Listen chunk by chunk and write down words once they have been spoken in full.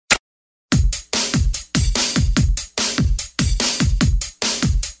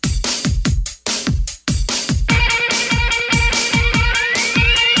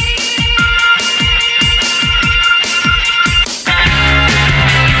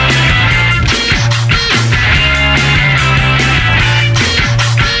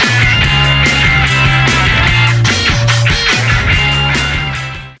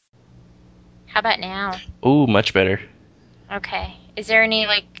Ooh, much better. Okay. Is there any,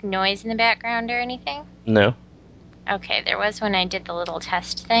 like, noise in the background or anything? No. Okay, there was when I did the little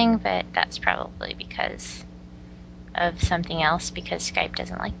test thing, but that's probably because of something else, because Skype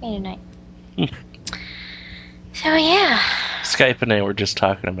doesn't like me tonight. So, yeah. Skype and I were just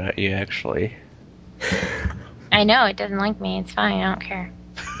talking about you, actually. I know, it doesn't like me. It's fine. I don't care.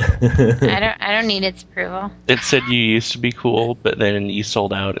 I don't need its approval. It said you used to be cool, but then you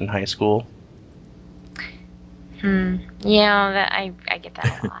sold out in high school. Yeah, that I get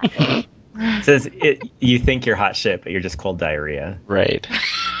that a lot. It says you think you're hot shit, but you're just cold diarrhea. Right.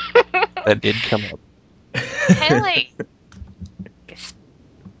 That did come up. Kind of like...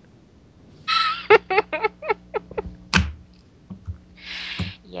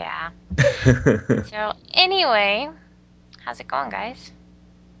 Yeah. So, anyway, how's it going, guys?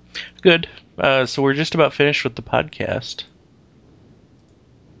 Good. So we're just about finished with the podcast.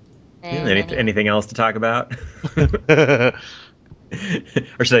 Anything else to talk about? Or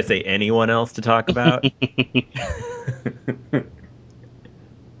should I say anyone else to talk about?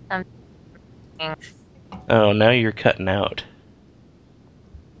 Oh, now you're cutting out.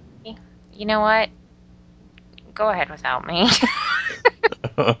 You know what? Go ahead without me.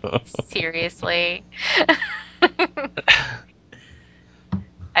 Seriously.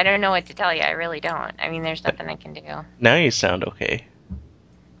 I don't know what to tell you. I really don't. I mean, there's nothing I can do. Now you sound okay.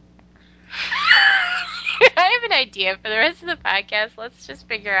 I have an idea for the rest of the podcast. Let's just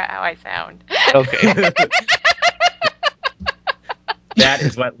figure out how I sound. Okay. That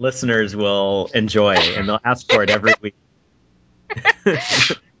is what listeners will enjoy, and they'll ask for it every week.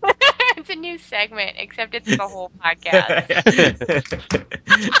 It's a new segment, except it's the whole podcast.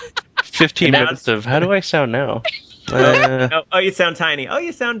 15 minutes of how do I sound now? Oh, you sound tiny. Oh,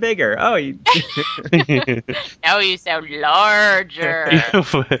 you sound bigger. Oh, you. Now you sound larger.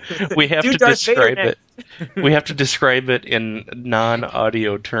 We have to describe it. We have to describe it in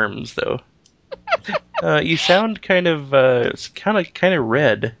non-audio terms, though. You sound kind of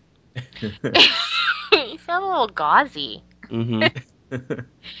red. You sound a little gauzy. Mm-hmm.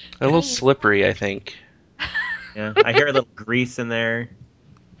 A little slippery, I think. Yeah, I hear a little grease in there.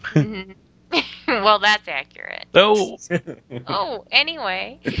 Well, that's accurate. Oh. Oh,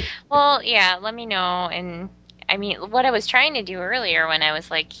 anyway. Well, yeah, let me know. And I mean, what I was trying to do earlier when I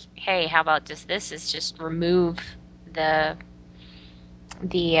was like, hey, how about just this is just remove the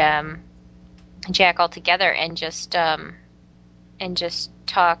jack altogether and just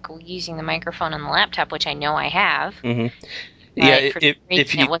talk using the microphone on the laptop, which I know I have. Mm-hmm. Yeah,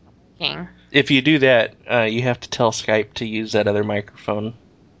 it wasn't working. If you do that, you have to tell Skype to use that other microphone.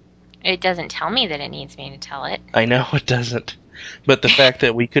 It doesn't tell me that it needs me to tell it. I know it doesn't. But the fact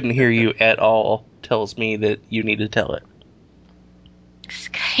that we couldn't hear you at all tells me that you need to tell it.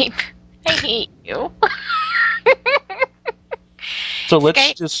 Skype, I hate you. So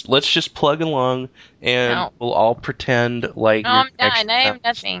let's just plug along, and we'll all pretend like. No, I'm done. I have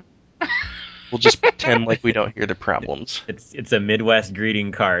nothing. We'll just pretend like we don't hear the problems. It's a Midwest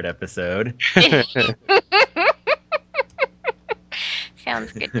greeting card episode.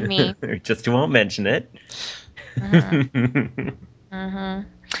 Sounds good to me. Just won't mention it.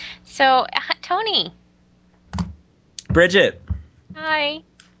 So, Tony. Bridget. Hi.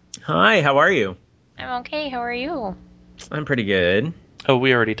 Hi, how are you? I'm okay. How are you? I'm pretty good. Oh,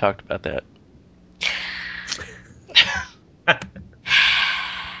 we already talked about that.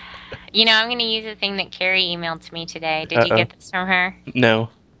 You know, I'm going to use a thing that Carrie emailed to me today. Did you get this from her? No.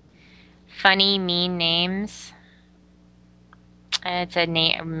 Funny mean names. It's a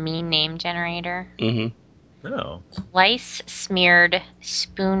mean name generator. Mm-hmm. Oh. Lice smeared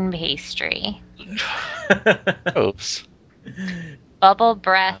spoon pastry. Oops. Bubble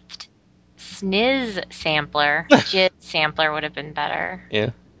breathed sniz sampler. Jizz sampler would have been better.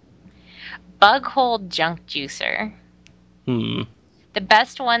 Yeah. Bug hole junk juicer. The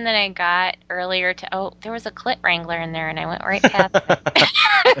best one that I got earlier there was a clit wrangler in there and I went right past it.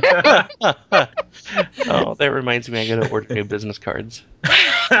 Oh, that reminds me I gotta order new business cards.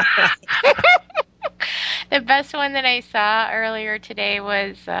 The best one that I saw earlier today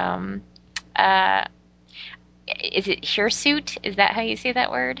was, is it hirsute? Is that how you say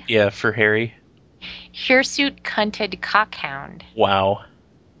that word? Yeah, for Harry. Hirsute cunted cockhound. Wow.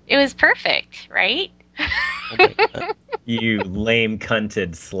 It was perfect, right? Oh you lame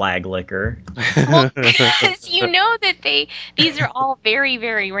cunted slag licker. Well, because you know that these are all very,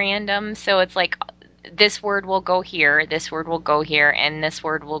 very random, so it's like this word will go here, this word will go here, and this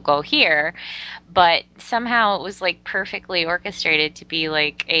word will go here. But somehow it was like perfectly orchestrated to be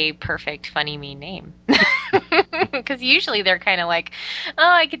like a perfect funny mean name. Because usually they're kind of like, oh,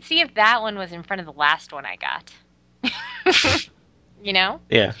 I could see if that one was in front of the last one I got. You know?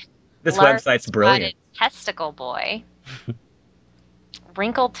 Yeah. This Large website's brilliant. spotted Testicle boy.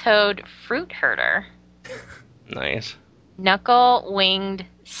 Wrinkle-toed fruit herder. Nice. Knuckle-winged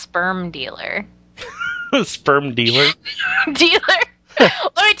sperm dealer. Sperm dealer? Dealer?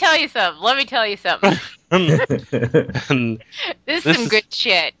 Let me tell you something. And This is some good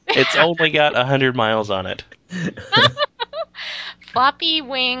shit. it's only got 100 miles on it. Floppy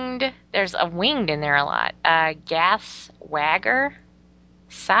winged. There's a winged in there a lot. Gas wagger.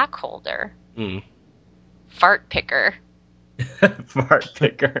 Sock holder. Fart picker. Fart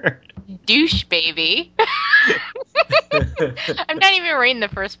picker. Douche baby. I'm not even reading the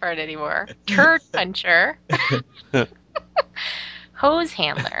first part anymore. Turd puncher. Hose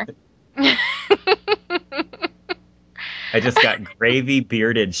handler. I just got gravy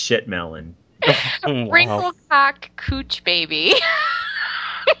bearded shit melon. Wow. Wrinkle cocked cooch baby.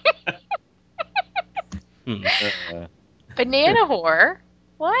 Banana whore.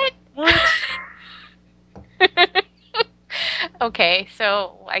 What? Okay,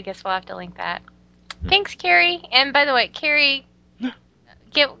 so I guess we'll have to link that. Thanks, Carrie. And by the way, Carrie,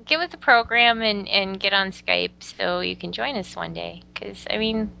 get with the program and get on Skype so you can join us one day. Because, I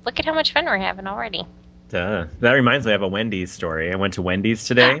mean, look at how much fun we're having already. That reminds me of a Wendy's story. I went to Wendy's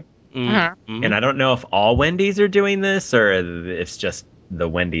today, Mm-hmm. and I don't know if all Wendy's are doing this or if it's just the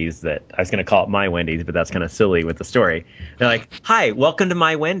Wendy's that I was going to call it my Wendy's, but that's kind of silly with the story. They're like, "Hi, welcome to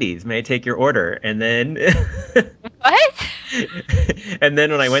my Wendy's. May I take your order?" And then What? and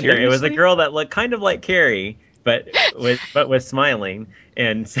then when I went there, it was a Seriously? girl that looked kind of like Carrie, but was smiling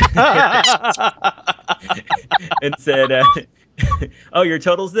and and said, "Oh, your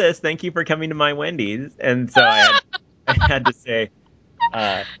total's this. Thank you for coming to my Wendy's." And so I had to say,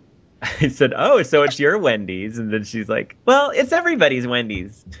 I said, "Oh, so it's your Wendy's?" And then she's like, "Well, it's everybody's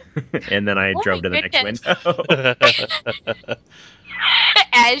Wendy's." And then I Oh drove my to the goodness. next window.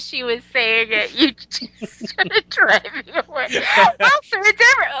 As she was saying it, you just started driving away. Well, sir, it's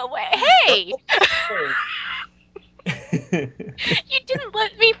hey! You didn't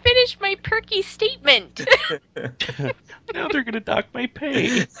let me finish my perky statement. Now they're going to dock my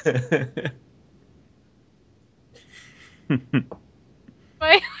pay.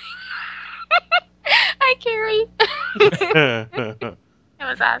 Hi, Carrie. That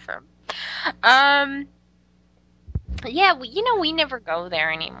was awesome. Yeah, we never go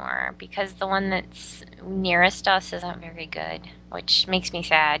there anymore because the one that's nearest us isn't very good, which makes me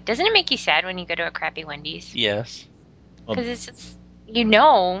sad. Doesn't it make you sad when you go to a crappy Wendy's? Yes. Because it's just, you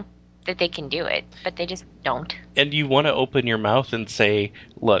know that they can do it, but they just don't. And you want to open your mouth and say,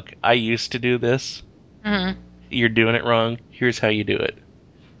 look, I used to do this. Mm-hmm. You're doing it wrong. Here's how you do it.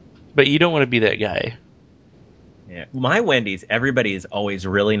 But you don't want to be that guy. Yeah. My Wendy's, everybody is always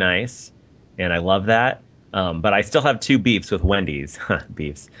really nice, and I love that. But I still have two beefs with Wendy's.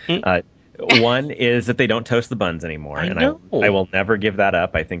 Beefs. One is that they don't toast the buns anymore, I and know. I will never give that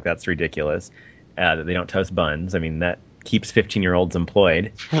up. I think that's ridiculous that they don't toast buns. I mean, that keeps 15-year-olds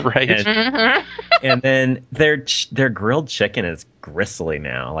employed. Right? And then their grilled chicken is gristly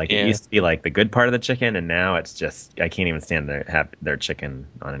now. Like it used to be like the good part of the chicken, and now it's just I can't even stand to have their chicken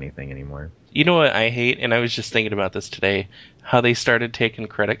on anything anymore. You know what I hate? And I was just thinking about this today. How they started taking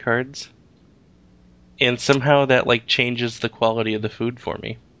credit cards. And somehow that like changes the quality of the food for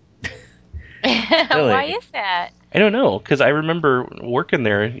me. Really? Why is that? I don't know, because I remember working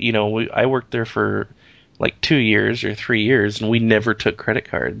there. I worked there for like 2 years or 3 years, and we never took credit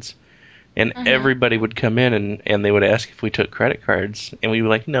cards. And everybody would come in and they would ask if we took credit cards, and we were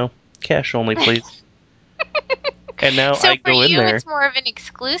like, no, cash only, please. And now So I go in for you, there. it's more of an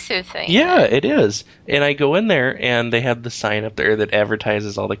exclusive thing. Yeah, it is. And I go in there, and they have the sign up there that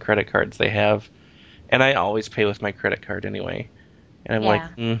advertises all the credit cards they have. And I always pay with my credit card anyway. And I'm like,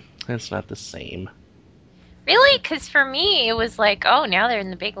 it's not the same. Really? Because for me, it was like, oh, now they're in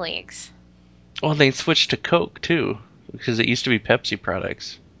the big leagues. Well, they switched to Coke, too, because it used to be Pepsi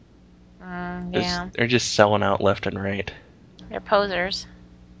products. Yeah. They're just selling out left and right. They're posers.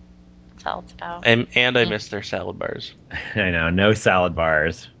 That's all it's about. And I miss their salad bars. I know, no salad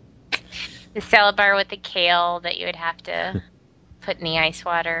bars. The salad bar with the kale that you would have to put in the ice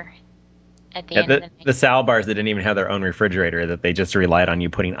water at the end of the night. The salad bars that didn't even have their own refrigerator, that they just relied on you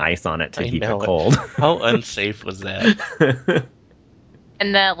putting ice on it to keep it cold. How unsafe was that?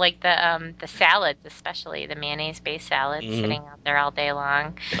 And the salads, especially the mayonnaise-based salads, sitting out there all day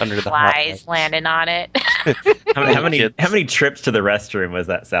long, Under the flies hot landing on it. How many trips to the restroom was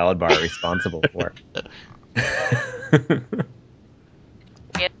that salad bar responsible for?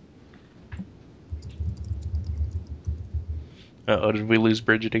 Uh-oh, did we lose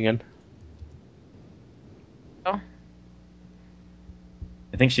Bridget again? Oh.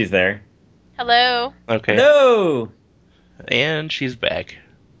 I think she's there. Hello. Okay. No. And she's back.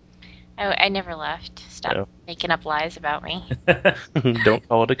 Oh, I never left. Stop No. making up lies about me. Don't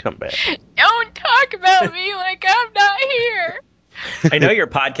call it a comeback. Don't talk about me like I'm not here. I know your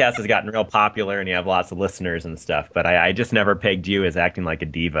podcast has gotten real popular and you have lots of listeners and stuff, but I just never pegged you as acting like a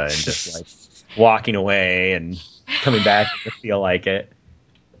diva and just like walking away and coming back to feel like it.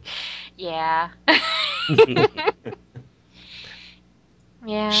 Yeah.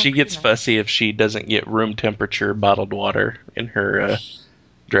 Yeah. She gets pretty much. fussy if she doesn't get room temperature bottled water in her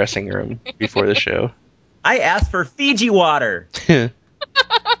dressing room before the show. I asked for Fiji water.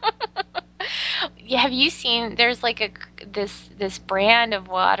 Yeah, have you seen? There's like this brand of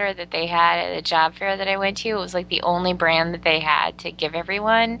water that they had at a job fair that I went to. It was like the only brand that they had to give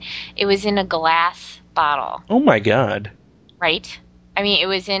everyone. It was in a glass bottle, Oh my god. right? I mean, it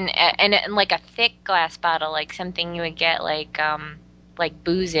was in like a thick glass bottle, like something you would get like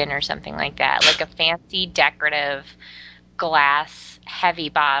booze in or something like that, like a fancy decorative glass heavy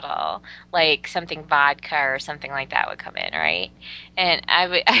bottle, like something vodka or something like that would come in, right? And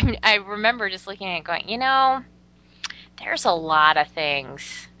I remember just looking at it going, there's a lot of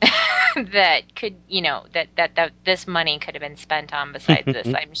things that could, that this money could have been spent on besides this,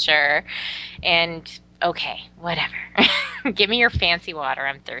 I'm sure. And okay, whatever. Give me your fancy water.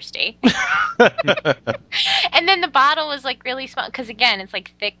 I'm thirsty. And then the bottle was like really small because again, it's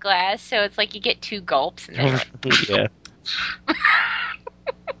like thick glass, so it's like you get 2 gulps and then Yeah.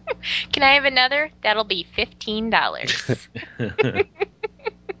 can I have another? That'll be $15.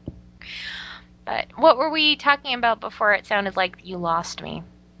 But what were we talking about before it sounded like you lost me?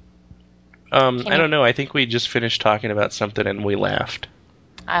 I don't know. I think we just finished talking about something and we laughed.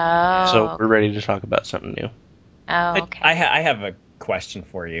 Oh. So we're ready to talk about something new. Oh, okay. I have a question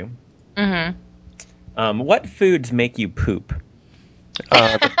for you. Mm-hmm. What foods make you poop?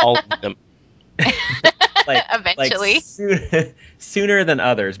 All of them. Eventually. Sooner than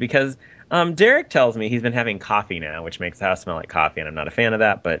others, because Derek tells me he's been having coffee now, which makes the house smell like coffee, and I'm not a fan of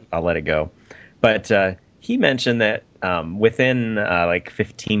that, but I'll let it go. But he mentioned that within like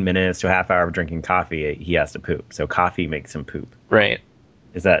 15 minutes to a half hour of drinking coffee, he has to poop. So coffee makes him poop. Right.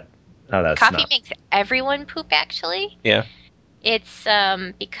 Is that? Oh, that's Coffee not. makes everyone poop, actually. Yeah. It's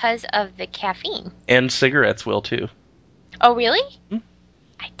because of the caffeine. And cigarettes will too. Oh, really? Hmm.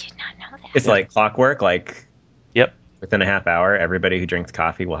 I did not know that. It's like clockwork. Like Yep. within a half hour, everybody who drinks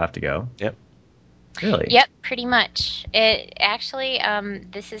coffee will have to go. Yep. Really? Yep, pretty much. It actually,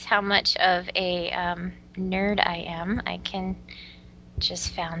 this is how much of a nerd I am. I can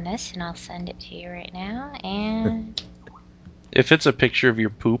just found this, and I'll send it to you right now. And If it's a picture of your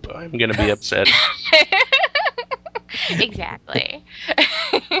poop, I'm gonna be upset. exactly.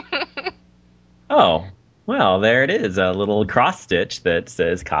 Oh, well, there it is. A little cross stitch that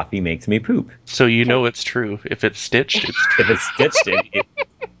says "Coffee makes me poop." So you know it's true. If it's stitched, it's true. If it's stitched,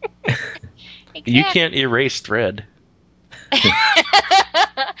 You can't erase thread.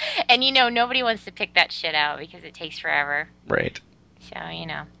 And nobody wants to pick that shit out because it takes forever. Right. So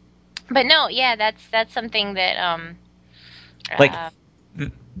but no, yeah, that's something that like,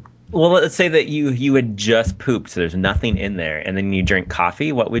 well, let's say that you had just pooped, so there's nothing in there, and then you drink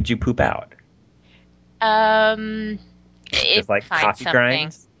coffee. What would you poop out? Just like coffee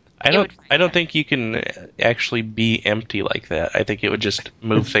grinds. I don't think you can actually be empty like that. I think it would just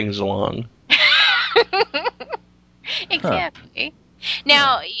move things along. Exactly.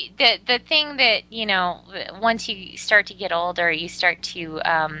 Now, the thing that once you start to get older, you start to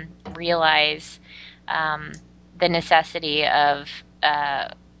realize the necessity of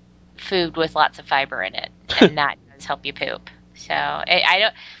food with lots of fiber in it, and that does help you poop. So I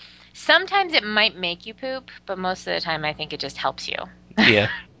don't. Sometimes it might make you poop, but most of the time, I think it just helps you. Yeah.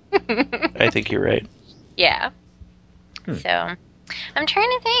 I think you're right. Yeah. So I'm trying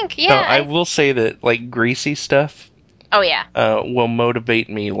to think. Yeah. No, I will say that like greasy stuff Oh yeah. will motivate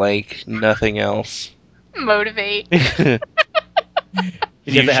me like nothing else. Motivate. Because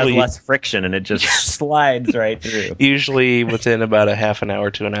it has Usually- less friction and it just slides right through. Usually within about a half an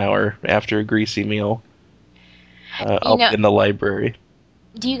hour to an hour after a greasy meal, I'll be in the library.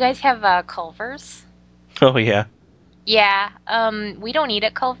 Do you guys have Culver's? Oh yeah. Yeah. We don't eat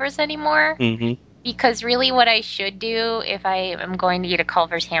at Culver's anymore. Hmm. Because really what I should do if I am going to eat a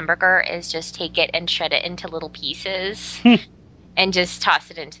Culver's hamburger is just take it and shred it into little pieces and just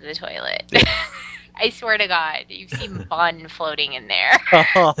toss it into the toilet. I swear to God, you've seen bun floating in there.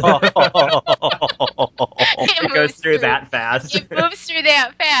 It goes through that fast. It moves through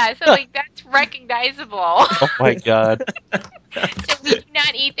that fast. I'm like, that's recognizable. Oh my God. So we do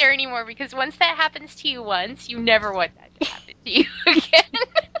not eat there anymore because once that happens to you once, you never want that to happen to you again.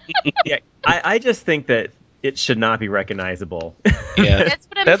 Yeah, I just think that it should not be recognizable. Yeah. That's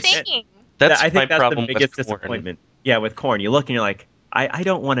what I'm That's- saying. That's I think my that's problem the biggest with corn. disappointment. Yeah, with corn, you look and you're like, I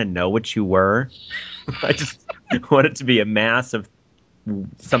don't want to know what you were. I just want it to be a mass of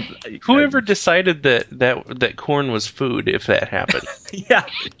something. Whoever decided that corn was food, if that happened, Yeah,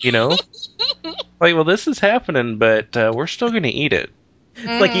 you know, like, well, this is happening, but we're still going to eat it.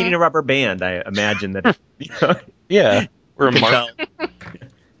 it's like eating a rubber band. I imagine that. You know, Yeah, or a you can mark. tell.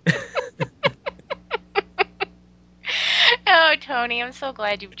 Oh, Tony, I'm so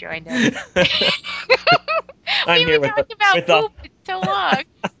glad you've joined us. I'm We've here been with talking about with the- poop for so long.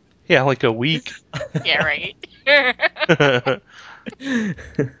 Yeah, like a week. Yeah, right.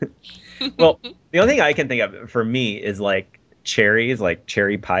 Well, the only thing I can think of for me is like cherries, like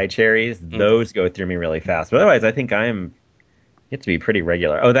cherry pie cherries. Those go through me really fast. But otherwise, I think you have to be pretty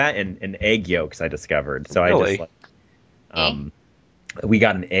regular. Oh, that and egg yolks I discovered. So Really? I just we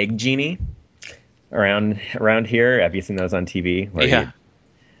got an egg genie around here. Have you seen those on TV? Where Yeah.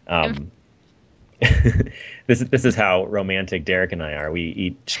 This is how romantic Derek and I are. We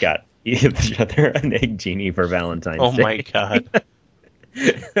each got each other an egg genie for Valentine's Oh Day. my God.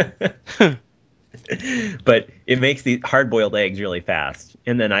 But it makes the hard-boiled eggs really fast,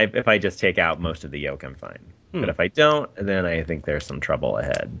 and then if I just take out most of the yolk, I'm fine. But if I don't, then I think there's some trouble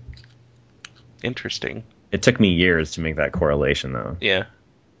ahead. Interesting. It took me years to make that correlation, though. Yeah.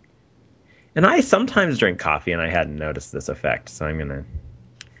 And I sometimes drink coffee, and I hadn't noticed this effect, so I'm gonna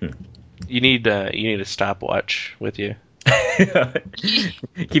You need a stopwatch with you.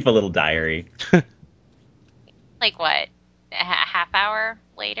 keep a little diary. Like what? A half hour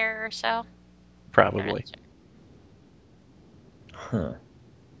later or so? Probably. Huh.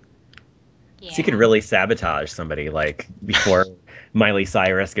 Yeah. So you could really sabotage somebody, like before Miley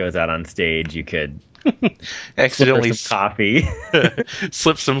Cyrus goes out on stage. You could Accidentally some coffee.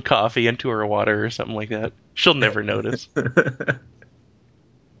 slip some coffee into her water or something like that. She'll never notice.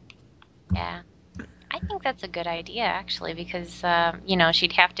 Yeah. I think that's a good idea, actually, because,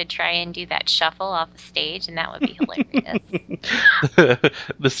 she'd have to try and do that shuffle off the stage, and that would be hilarious.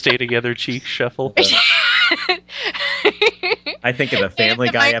 The Stay Together cheek shuffle. I think of the Family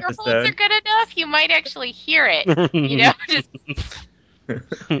and if Guy the microphones episode. are good enough, you might actually hear it. Just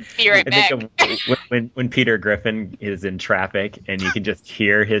be right I back. think of when Peter Griffin is in traffic and you can just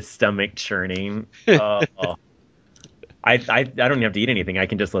hear his stomach churning. Oh. I don't even have to eat anything. I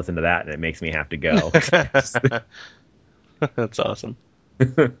can just listen to that, and it makes me have to go. That's awesome.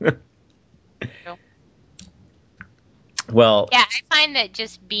 Well, Yeah, I find that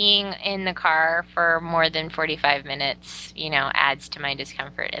just being in the car for more than 45 minutes, adds to my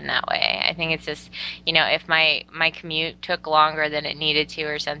discomfort in that way. I think it's just, if my commute took longer than it needed to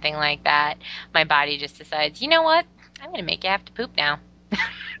or something like that, my body just decides, you know what? I'm going to make you have to poop now.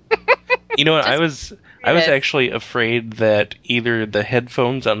 You know what? I was actually afraid that either the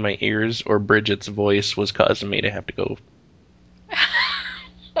headphones on my ears or Bridget's voice was causing me to have to go.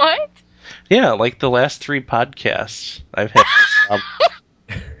 What? Yeah, like the last 3 podcasts I've had.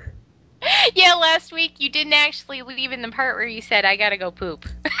 Yeah, last week you didn't actually leave in the part where you said, I gotta go poop.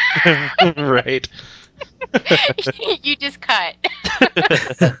 Right. You just cut.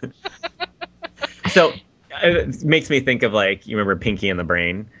 so it makes me think of, like, you remember Pinky and the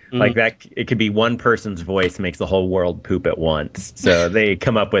Brain? Like that, it could be one person's voice makes the whole world poop at once. So they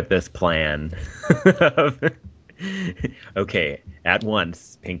come up with this plan. Okay, at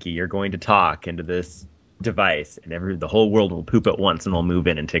once, Pinky, you're going to talk into this device, and the whole world will poop at once, and we'll move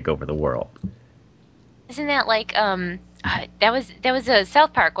in and take over the world. Isn't that like that was a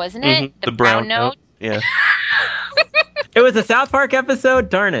South Park, wasn't it? The brown note. Yeah. It was a South Park episode.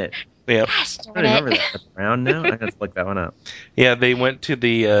 Darn it! Yeah. Gosh, I darn don't remember it. that. The brown note. I gotta look that one up. Yeah, they went to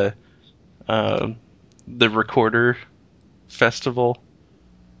the recorder festival,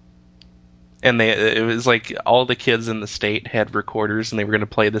 and it was like all the kids in the state had recorders, and they were going to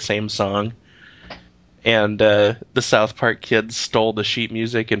play the same song. And the South Park kids stole the sheet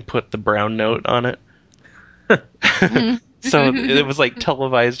music and put the brown note on it. So it was like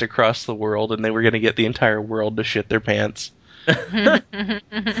televised across the world, and they were going to get the entire world to shit their pants.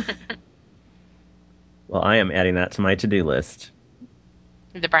 Well, I am adding that to my to-do list.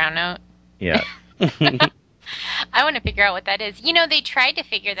 The brown note. Yeah. I want to figure out what that is. They tried to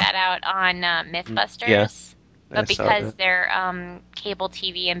figure that out on Mythbusters. Yeah, I But saw because that. they're cable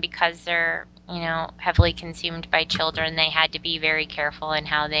TV and because they're heavily consumed by children, they had to be very careful in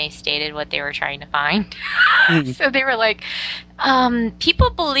how they stated what they were trying to find. So they were like, people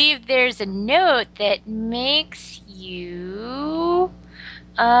believe there's a note that makes you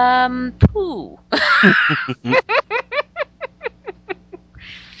poo.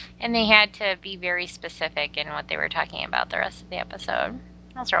 And they had to be very specific in what they were talking about the rest of the episode.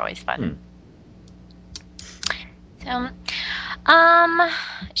 Those are always fun. So,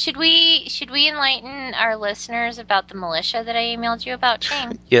 should we enlighten our listeners about the militia that I emailed you about,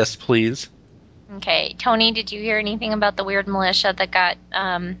 Shane? Yes, please. Okay, Tony, did you hear anything about the weird militia that got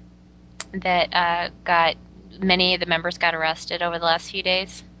many of the members got arrested over the last few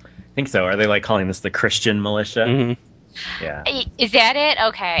days? I think so. Are they like calling this the Christian militia? Mm-hmm. Yeah. Is that it?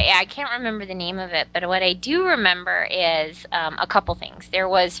 Okay. Yeah, I can't remember the name of it, but what I do remember is a couple things.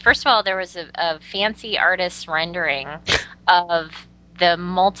 First of all, there was a fancy artist's rendering of the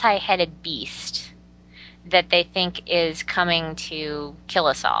multi-headed beast that they think is coming to kill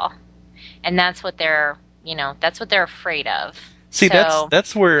us all. And that's what they're afraid of. See,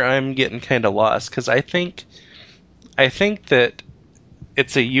 that's where I'm getting kind of lost, because I think that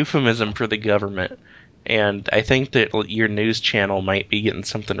it's a euphemism for the government. And I think that your news channel might be getting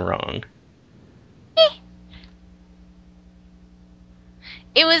something wrong.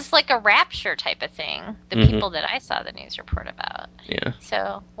 It was like a rapture type of thing, the people that I saw the news report about. Yeah.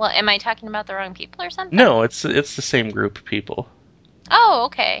 So, well, am I talking about the wrong people or something? No, it's the same group of people. Oh,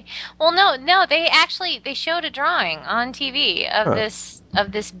 okay. Well, no, they showed a drawing on TV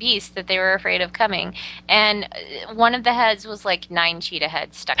of this beast that they were afraid of coming, and one of the heads was like 9 cheetah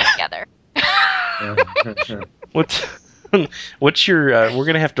heads stuck together. What's your we're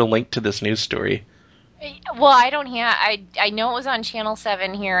gonna have to link to this news story. Well, I know it was on Channel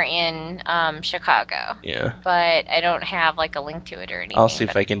 7 here in Chicago. Yeah. But I don't have like a link to it or anything. I'll see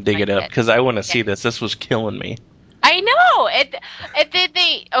if I can dig it up, because I want to see this. This was killing me. I know.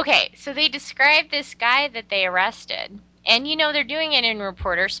 So they described this guy that they arrested. And they're doing it in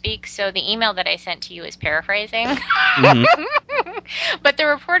reporter speak, so the email that I sent to you is paraphrasing. Mm-hmm. But the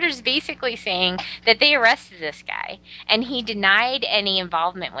reporter's basically saying that they arrested this guy, and he denied any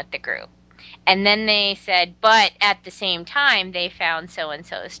involvement with the group. And then they said, but at the same time, they found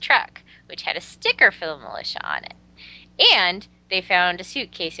so-and-so's truck, which had a sticker for the militia on it. And they found a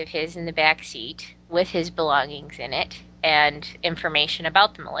suitcase of his in the back seat with his belongings in it, and information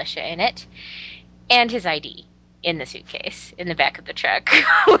about the militia in it, and his ID in the suitcase in the back of the truck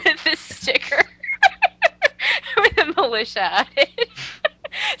with the sticker with the militia on it.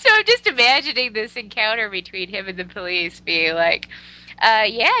 So I'm just imagining this encounter between him and the police being like,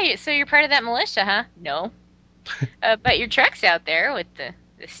 yeah, so you're part of that militia, huh? No. But your truck's out there with the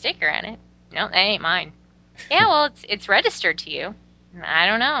sticker on it. No, that ain't mine. Yeah, well, it's registered to you. I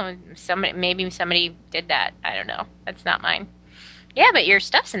don't know. Maybe somebody did that. I don't know. That's not mine. Yeah, but your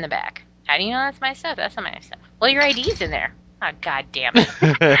stuff's in the back. How do you know that's my stuff? That's not my stuff. Well, your ID's in there. Oh, God damn it.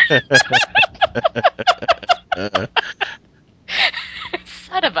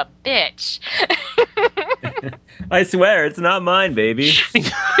 Son of a bitch. I swear, it's not mine, baby.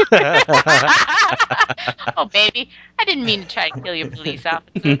 Oh, baby. I didn't mean to try to kill you, police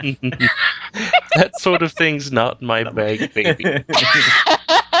officer. That sort of thing's not my bag, baby.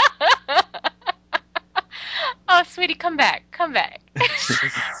 Oh, sweetie, come back. Come back.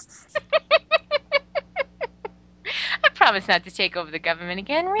 I promise not to take over the government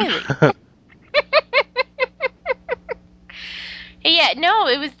again, really. Yeah, no,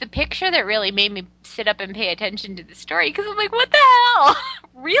 it was the picture that really made me sit up and pay attention to the story, because I'm like, what the hell?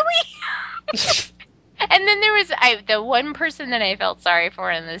 Really? And then there was the one person that I felt sorry for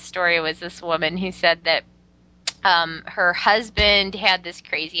in this story was this woman who said that her husband had this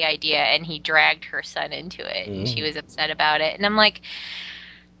crazy idea and he dragged her son into it, and she was upset about it. And I'm like,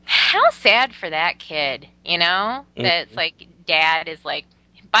 how sad for that kid, that it's like dad is like,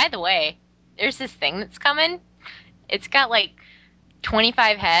 by the way, there's this thing that's coming. It's got like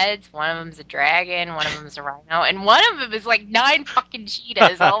 25 heads. One of them's a dragon, one of them's a rhino, and one of them is like 9 fucking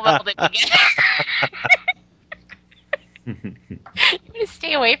cheetahs all welded together. You want to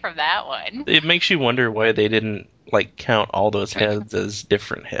stay away from that one. It makes you wonder why they didn't count all those heads as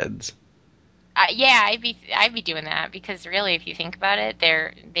different heads. Yeah, I'd be doing that, because really, if you think about it,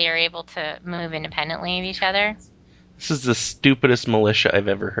 they're able to move independently of each other. This is the stupidest militia I've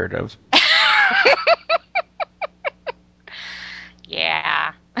ever heard of.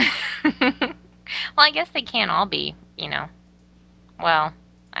 Yeah. Well, I guess they can't all be, well,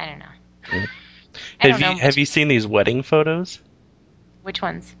 I don't know. Have you seen these wedding photos? Which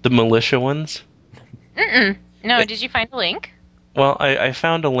ones? The militia ones? Mm-mm. No, did you find a link? Well, I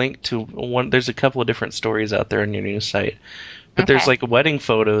found a link to one. There's a couple of different stories out there on your news site, but there's Okay. like wedding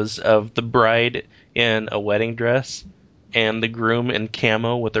photos of the bride in a wedding dress and the groom in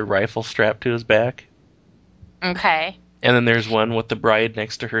camo with a rifle strapped to his back. Okay. And then there's one with the bride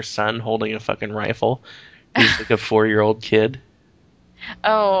next to her son holding a fucking rifle. He's like a 4-year-old kid.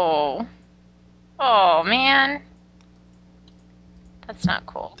 Oh. Oh, man. That's not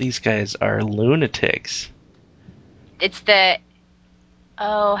cool. These guys are lunatics. It's the...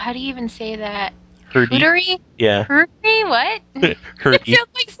 Oh, how do you even say that? Herdy. Hootery? Yeah. Hootery? What? It Herdy. sounds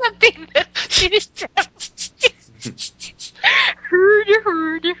like something that's finished. Hurdy,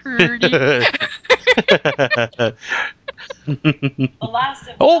 hurdy, hurdy.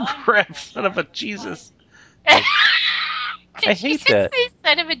 Oh crap! Son of a Jesus! Did I you hate just that. say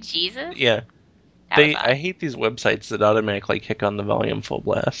son of a Jesus? Yeah, That was I odd. hate these websites that automatically kick on the volume full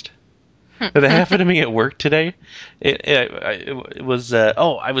blast. That happened to me at work today. It was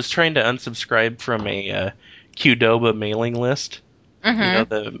I was trying to unsubscribe from a Qdoba mailing list. You know,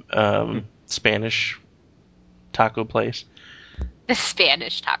 the Spanish taco place. The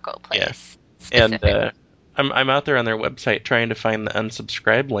Spanish taco place. And Specific. I'm out there on their website trying to find the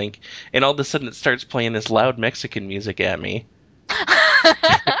unsubscribe link, and all of a sudden it starts playing this loud Mexican music at me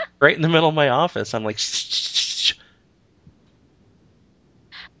right in the middle of my office. I'm like, shh.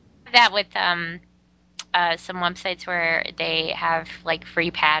 That with some websites where they have like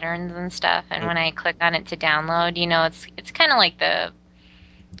free patterns and stuff, and when I click on it to download, it's kind of like the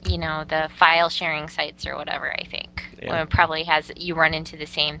the file sharing sites or whatever. I think Yeah. it probably has you run into the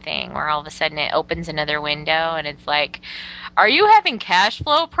same thing where all of a sudden it opens another window and it's like, are you having cash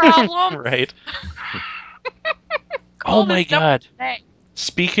flow problems? Right. Call Oh my this number god. today.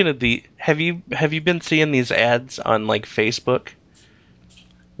 Speaking of have you been seeing these ads on like Facebook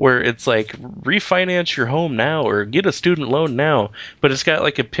where it's like refinance your home now or get a student loan now, but it's got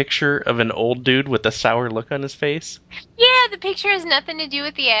like a picture of an old dude with a sour look on his face? Yeah, the picture has nothing to do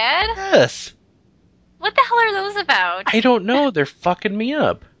with the ad. Yes. What the hell are those about? I don't know. They're fucking me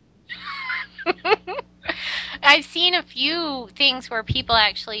up. I've seen a few things where people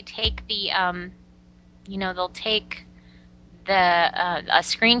actually take the they'll take the a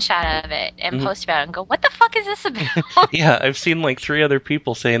screenshot of it and Mhm. post about it and go, what the fuck is this about? Yeah, I've seen like 3 other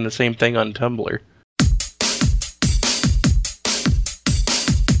people saying the same thing on Tumblr.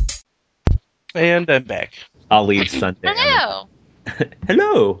 And I'm back. I'll leave Sunday. Hello.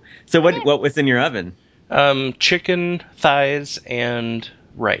 Hello. So what was in your oven? Chicken thighs and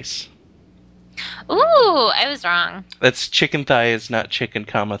rice. Ooh, I was wrong. That's chicken thighs, not chicken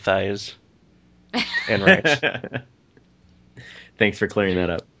comma thighs. And rice. Thanks for clearing that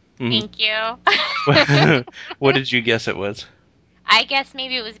up. Thank you. What did you guess it was? I guess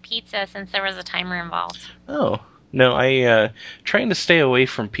maybe it was pizza since there was a timer involved. Oh. No, I trying to stay away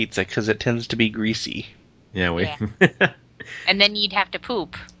from pizza because it tends to be greasy. Yeah, we. Yeah. And then you'd have to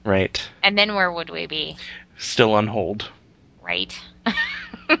poop. Right. And then where would we be? Still on hold. Right?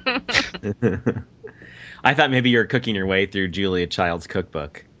 I thought maybe you were cooking your way through Julia Child's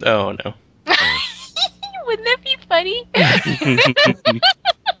cookbook. Oh, no. Wouldn't that be funny?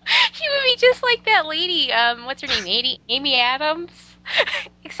 She would be just like that lady. What's her name? Amy Adams,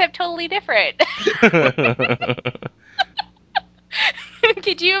 except totally different.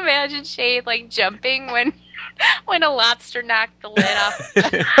 Could you imagine Shade like jumping when a lobster knocked the lid off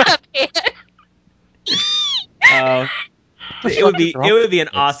the pan? It would be an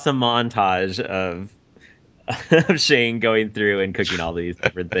awesome montage of Shane going through and cooking all these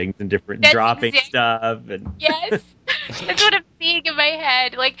different things and That's dropping exact- stuff and Yes, that's what I'm seeing in my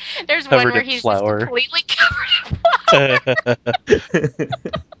head. Like, there's Covered one where in he's flour. just completely covered in flour.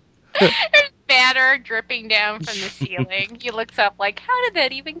 There's batter dripping down from the ceiling. He looks up like, how did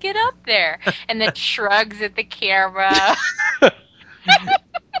that even get up there? And then shrugs at the camera. and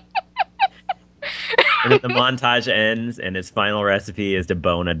then the montage ends and his final recipe is to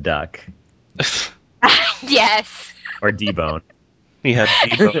bone a duck Yes. or debone. Yeah,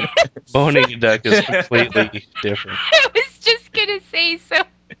 boning a duck is completely different. I was just going to say, so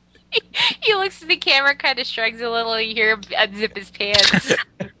he looks at the camera, kind of shrugs a little, you hear him unzip his pants.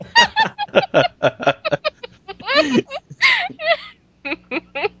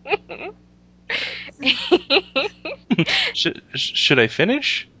 Should I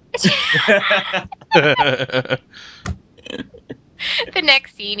finish? The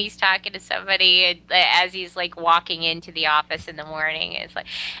next scene, he's talking to somebody and, as he's like walking into the office in the morning. It's like,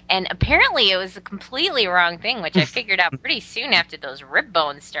 and apparently it was a completely wrong thing, which I figured out pretty soon after those rib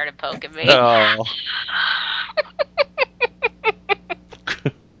bones started poking me. Oh.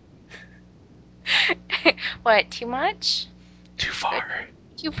 What? Too much? Too far.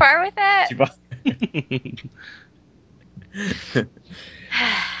 Too far with that?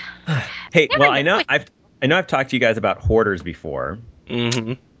 Hey, Never well, I know. know I've talked to you guys about Hoarders before,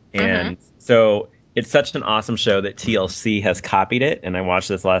 Mm-hmm. and so it's such an awesome show that TLC has copied it, and I watched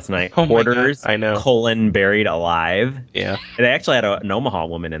this last night. Oh my God, Hoarders, I know. Buried Alive. Yeah. And they actually had an Omaha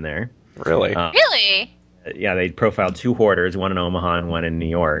woman in there. Really. Really? Yeah, they profiled two hoarders, one in Omaha and one in New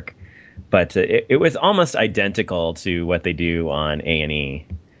York. But it was almost identical to what they do on A&E.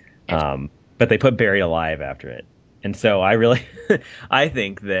 But they put Buried Alive after it. And so I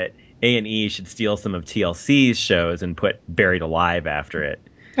think that A&E should steal some of TLC's shows and put Buried Alive after it.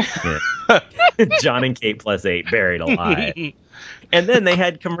 Yeah. John and Kate +8, Buried Alive. And then they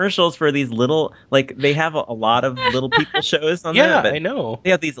had commercials for these little, like, they have a lot of little people shows on there. Yeah, But I know. they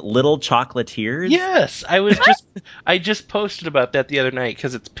have these little chocolatiers. Yes, I just posted about that the other night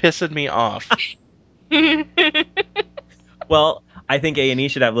because it's pissing me off. Well, I think A&E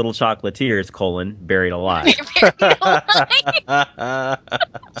should have little chocolatiers, Buried Alive.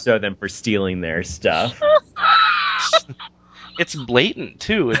 Show them for stealing their stuff. It's blatant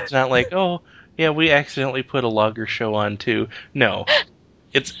too. It's not like, oh yeah, we accidentally put a lager show on too. No,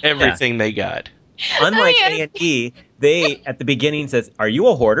 it's everything they got. Unlike Oh, yeah. A&E, they at the beginning says, "Are you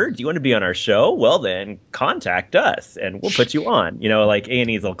a hoarder? Do you want to be on our show? Well, then contact us, and we'll put you on." You know, like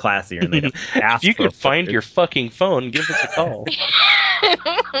A&E's a little classier, and they just ask If you for could find hoarders. your fucking phone, give us a call.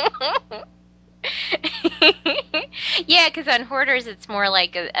 Yeah, because on Hoarders, it's more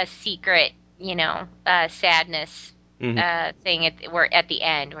like a secret, sadness Mhm. thing at the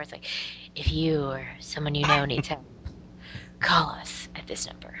end, where it's like, if you or someone you know needs help, call us at this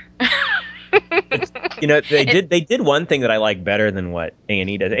number. You know, they did one thing that I like better than what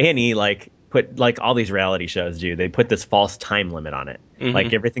A&E does. A&E put like all these reality shows do. They put this false time limit on it. Mhm.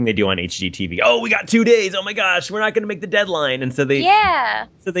 Like everything they do on HGTV. Oh, we got 2 days. Oh my gosh, we're not going to make the deadline. And so they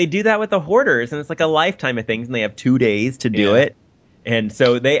do that with the Hoarders, and it's like a lifetime of things, and they have 2 days to do Yeah. it. And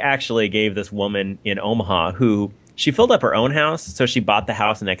so they actually gave this woman in Omaha who she filled up her own house, so she bought the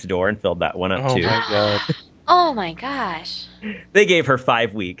house next door and filled that one up Oh too. my God. Oh my gosh. They gave her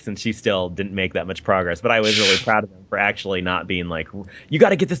 5 weeks, and she still didn't make that much progress. But I was really proud of them for actually not being like, "You got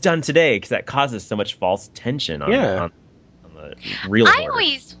to get this done today," because that causes so much false tension on the real I Hoarders.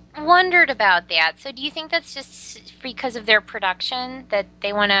 always wondered about that. So do you think that's just because of their production, that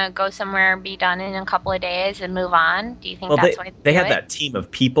they want to go somewhere and be done in a couple of days and move on? Do you think Well, that's why they do have it? that team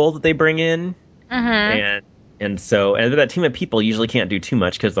of people that they bring in, Mm-hmm. and so that team of people usually can't do too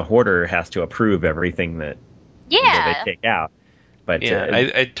much because the hoarder has to approve everything that Yeah. they take out. But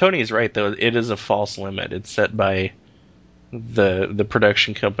Yeah, Tony's right though. It is a false limit. It's set by the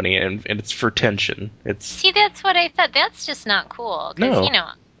production company, and it's for tension. It's See, that's what I thought. That's just not cool. Because, No.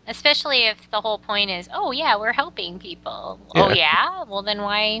 especially if the whole point is, oh, yeah, we're helping people. Yeah. Oh, yeah? Well, then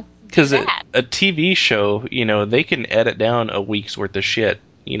why do because a that? TV show, they can edit down a week's worth of shit,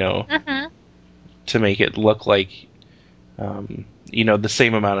 Mm-hmm. to make it look like, the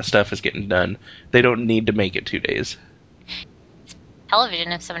same amount of stuff is getting done. They don't need to make it 2 days.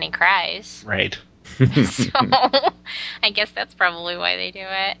 Television if somebody cries. Right. So I guess that's probably why they do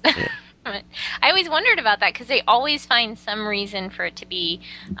it. But I always wondered about that because they always find some reason for it to be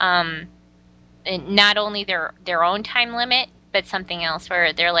not only their own time limit, but something else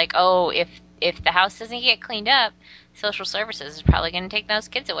where they're like, oh, if the house doesn't get cleaned up, social services is probably going to take those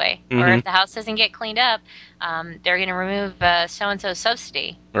kids away. Or Mhm. if the house doesn't get cleaned up, they're going to remove so-and-so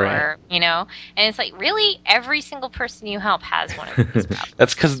subsidy. Right. Or, and it's like, really, every single person you help has one of these problems.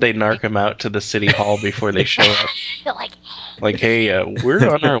 That's because they narc them out to the city hall before they show up. They're like, Like, hey, we're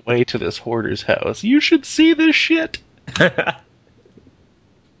on our way to this hoarder's house. You should see this shit.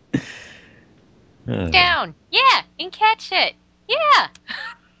 down. Yeah, and catch it. Yeah.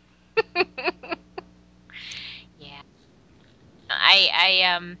 Yeah.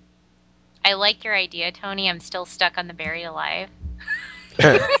 I like your idea, Tony. I'm still stuck on the Buried Alive.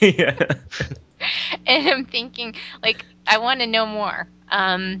 Yeah. And I'm thinking, like, I want to know more.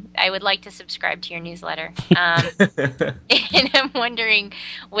 I would like to subscribe to your newsletter. And I'm wondering,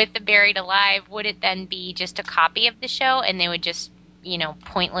 with the Buried Alive, would it then be just a copy of the show and they would just,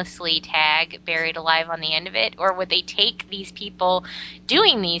 pointlessly tag Buried Alive on the end of it? Or would they take these people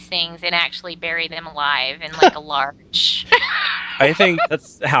doing these things and actually bury them alive in, like, a large... I think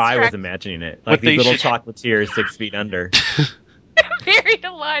That's how I was imagining it. Like What these they little should- chocolatiers 6 feet under. Buried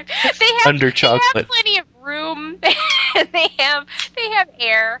alive. They have Under They chocolate. have plenty of room. They have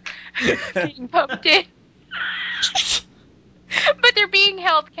air being pumped in. But they're being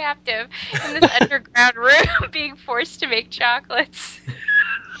held captive in this underground room, being forced to make chocolates.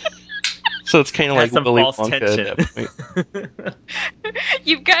 So it's kind of like Some Willy false Wonka at tension. that point.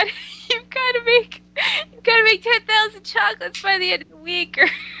 You've got to make 10,000 chocolates by the end of the week, or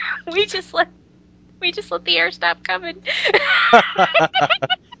we just let the air stop coming.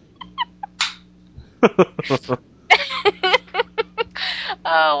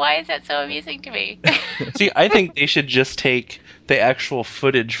 Oh, why is that so amusing to me? See, I think they should just take the actual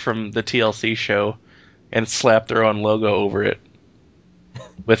footage from the TLC show and slap their own logo over it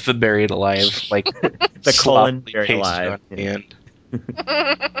with the Buried Alive, like The colon sloppily Buried pasted Alive. on the end.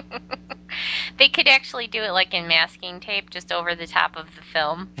 They could actually do it like in masking tape, just over the top of the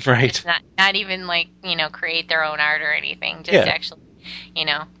film. Right. Just not even like, create their own art or anything. Just Yeah. actually,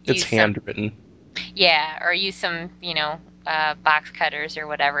 It's use some, handwritten. yeah, or use some, box cutters or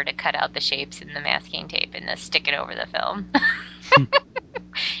whatever to cut out the shapes in the masking tape and then stick it over the film.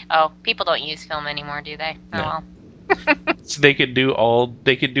 Oh, people don't use film anymore, do they? Oh, No. well. So they could do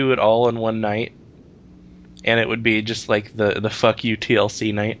it all in one night, and it would be just like the fuck you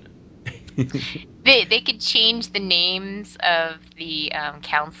TLC night. They could change the names of the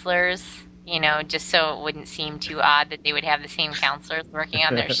counselors, just so it wouldn't seem too odd that they would have the same counselors working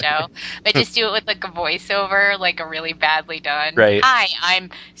on their show. But just do it with like a voiceover, like a really badly done. Right. Hi, I'm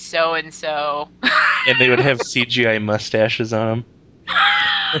so and so. And they would have CGI mustaches on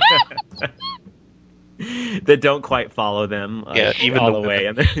That don't quite follow them. Yeah, even all the the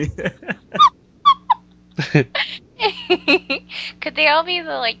way. them. Could they all be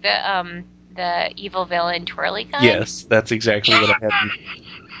the evil villain twirly kind? Yes, that's exactly what I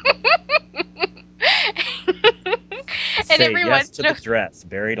And Say every yes once to in a the dress,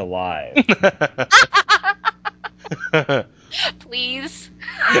 Buried Alive. had. please.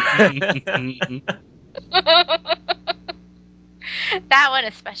 That one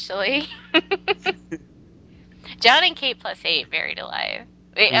especially. John and Kate plus 8 buried alive.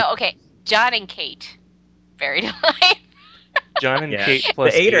 Wait, okay, John and Kate buried alive. John and Yeah. Kate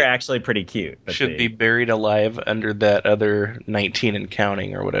plus The 8 are 8 actually pretty cute. But should be buried alive under that other 19 and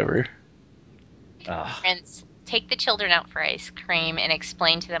counting or whatever. Parents, take the children out for ice cream and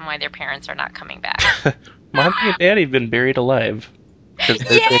explain to them why their parents are not coming back. Mommy and Daddy have been buried alive. 'Cause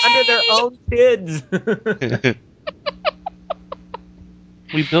they're- under their own kids.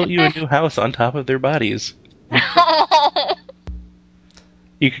 We built you a new house on top of their bodies.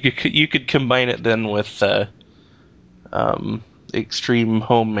 You could combine it then with Extreme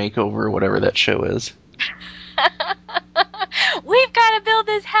Home Makeover, whatever that show is. We've got to build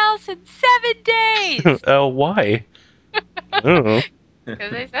this house in 7 days. Oh, why? Oh.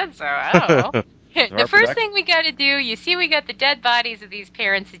 Because they said so. I don't know. The Our first product- thing we got to do, you see, we got the dead bodies of these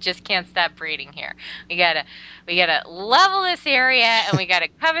parents that just can't stop breeding here. We gotta level this area, and we gotta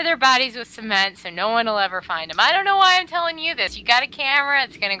cover their bodies with cement so no one will ever find them. I don't know why I'm telling you this. You got a camera;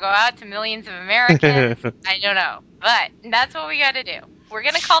 it's gonna go out to millions of Americans. I don't know, but that's what we gotta do. We're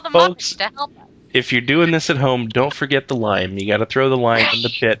gonna call the Folks, Muppets to help us. If you're doing this at home, don't forget the lime. You got to throw the lime in the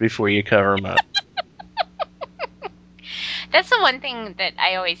pit before you cover them up. That's the one thing that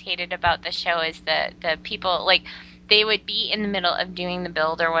I always hated about the show is the people, like, they would be in the middle of doing the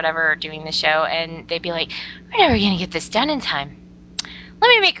build or whatever, or doing the show, and they'd be like, we're never going to get this done in time. Let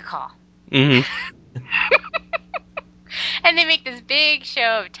me make a call. Mm-hmm. And they make this big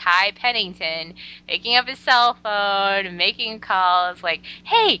show of Ty Pennington picking up his cell phone and making calls like,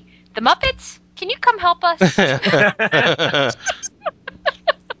 hey, the Muppets, can you come help us?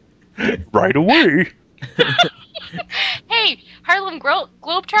 Right away. Hey, Harlem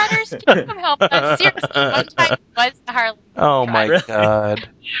Globetrotters, can you come help us? Seriously, one time it was the Harlem Oh my Really? god.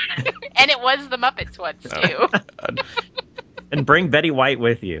 and it was the Muppets once, too. And bring Betty White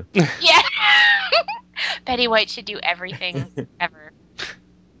with you. Yeah. Betty White should do everything ever.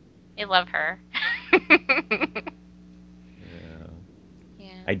 I love her.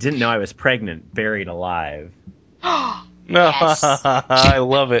 Yeah. I didn't know I was pregnant, buried alive. No, Yes. I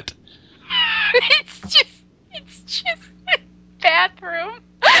love it. It's just a bathroom.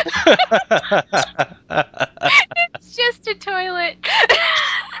 It's just a toilet.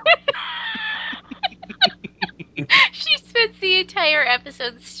 She spends the entire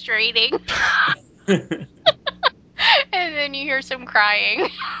episode straining, and then you hear some crying.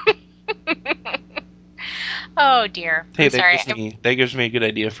 Oh dear. Hey, I'm sorry. that gives me a good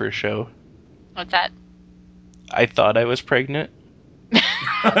idea for a show. What's that? I thought I was pregnant.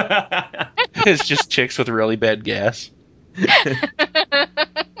 It's just chicks with really bad gas.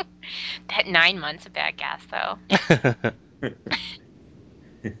 That 9 months of bad gas, though.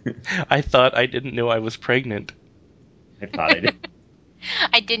 I thought I didn't know I was pregnant. I thought I did.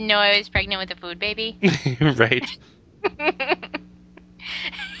 I didn't know I was pregnant with a food baby. Right.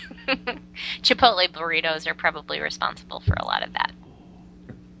 Chipotle burritos are probably responsible for a lot of that.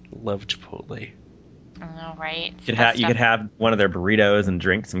 Love Chipotle. I know, right? You could have one of their burritos and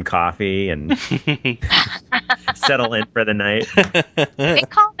drink some coffee and settle in for the night. They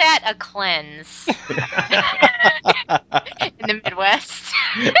call that a cleanse in the Midwest.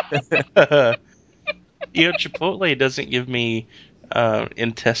 Chipotle doesn't give me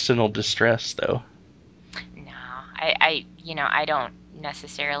intestinal distress, though. No, I don't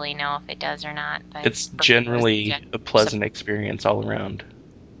necessarily know if it does or not. But It's generally a pleasant experience all around.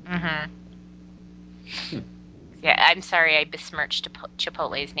 Mm-hmm. Yeah, I'm sorry I besmirched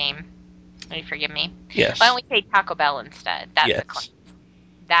Chipotle's name. Will you forgive me? Yes. Why don't we say Taco Bell instead? That's Yes. a cleanse.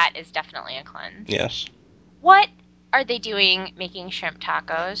 That is definitely a cleanse. Yes. What are they doing making shrimp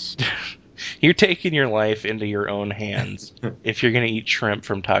tacos? You're taking your life into your own hands if you're going to eat shrimp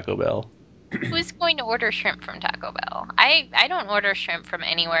from Taco Bell. Who's going to order shrimp from Taco Bell? I don't order shrimp from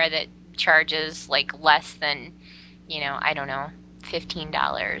anywhere that charges like less than, I don't know,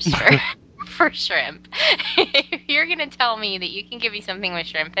 $15 for shrimp. If you're going to tell me that you can give me something with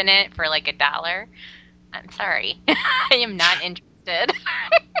shrimp in it for like $1, I'm sorry. I am not interested.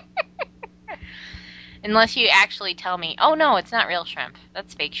 Unless you actually tell me, oh no, it's not real shrimp.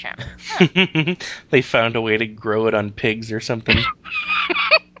 That's fake shrimp. Huh. They found a way to grow it on pigs or something.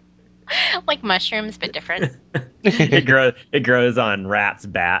 Like mushrooms, but different. It grows on rats'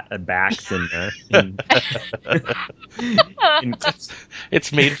 backs and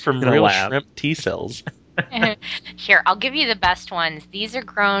it's made from in a real lab. shrimp T cells. Here, I'll give you the best ones. These are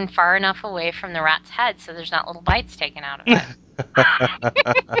grown far enough away from the rat's head so there's not little bites taken out of it.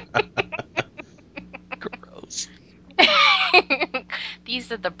 Gross.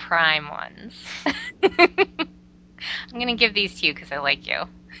 These are the prime ones. I'm going to give these to you because I like you.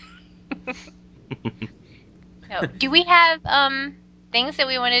 So, do we have things that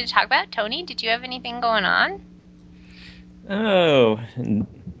we wanted to talk about? Tony, did you have anything going on? Oh,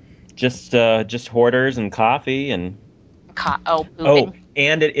 just hoarders and coffee and Pooping.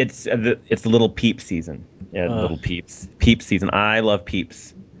 and it's the little peep season. Yeah, little peeps season. I love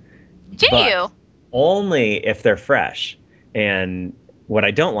peeps. Do you? Only if they're fresh. And what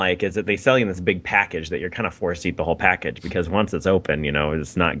I don't like is that they sell you in this big package that you're kind of forced to eat the whole package because once it's open,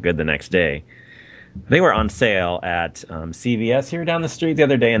 it's not good the next day. They were on sale at CVS here down the street the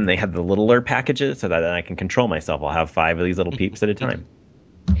other day, and they had the littler packages so that I can control myself. I'll have 5 of these little peeps at a time.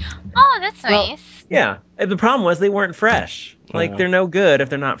 Oh, that's nice. Yeah. The problem was they weren't fresh. Like, they're no good if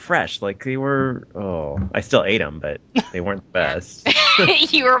they're not fresh. Like, they were... Oh, I still ate them, but they weren't the best.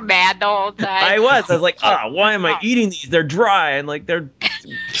 You were mad the whole time. I was like, why am I eating these? They're dry, and, like, they're...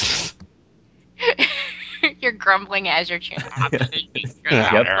 You're grumbling as you're chewing.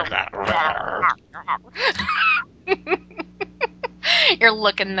 You're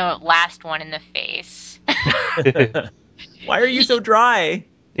looking the last one in the face. Why are you so dry?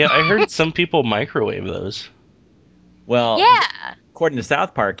 Yeah, I heard some people microwave those. Well, yeah. According to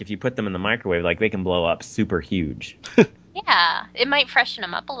South Park, if you put them in the microwave, like, they can blow up super huge. Yeah, it might freshen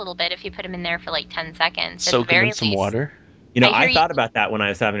them up a little bit if you put them in there for like 10 seconds. Soak them in some water. I thought about that when I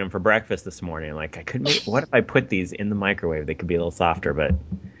was having them for breakfast this morning. Like, what if I put these in the microwave? They could be a little softer, but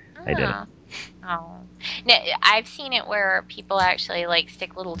I didn't. Oh. No, I've seen it where people actually like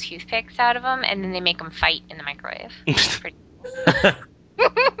stick little toothpicks out of them and then they make them fight in the microwave.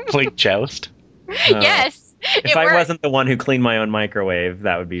 Like joust? Yes. If I wasn't the one who cleaned my own microwave,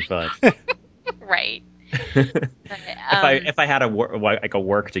 that would be fun. Right. If I had a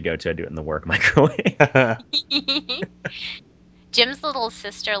work to go to, I'd do it in the work microwave. Jim's little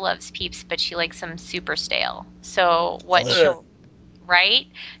sister loves Peeps, but she likes them super stale. So what she'll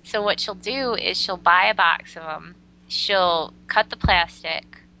do is she'll buy a box of them. She'll cut the plastic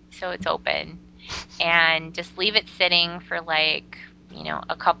so it's open, and just leave it sitting for like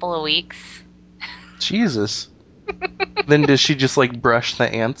a couple of weeks. Jesus. Then does she just like brush the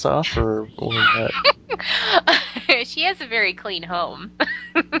ants off or what? She has a very clean home.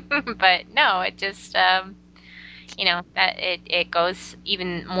 But no, it just that it goes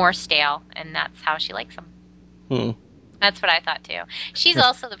even more stale, and that's how she likes them. That's what I thought too. She's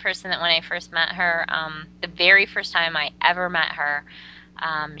also the person that when I first met her, the very first time I ever met her,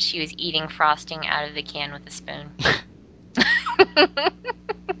 she was eating frosting out of the can with a spoon.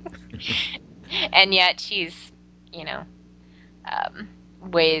 And yet she's,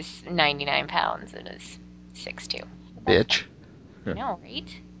 weighs 99 pounds and is 6'2". Bitch. I know, right?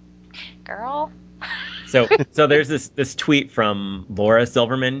 Girl. So there's this tweet from Laura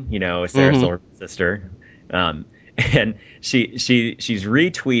Silverman, Sarah Silverman's sister. And And she's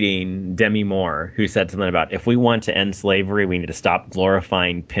retweeting Demi Moore, who said something about, if we want to end slavery, we need to stop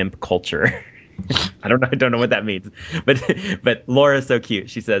glorifying pimp culture. I don't know what that means, but Laura's so cute.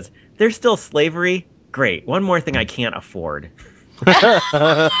 She says, "There's still slavery. Great. One more thing I can't afford."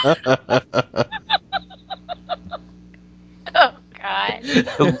 Oh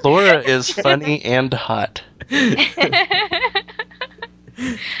God. Laura is funny and hot.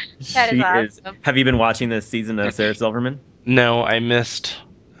 That is awesome. Have you been watching this season of Sarah Silverman? No, I missed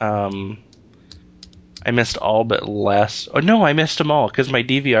all but last. Oh no, I missed them all because my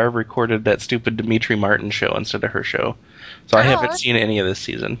DVR recorded that stupid Dimitri Martin show instead of her show, so I haven't seen any of this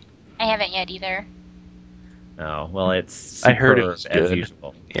season. I haven't yet either. Oh well, it's I heard it was as good.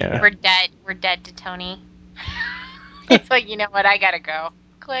 usual. Yeah. We're dead to Tony. It's like, you know what? I gotta go.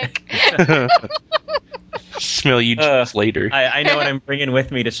 Click. Smell you just later. I know what I'm bringing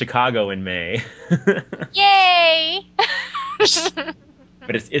with me to Chicago in May. Yay!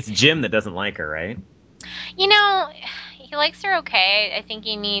 But it's Jim that doesn't like her, right? You know, he likes her okay. I think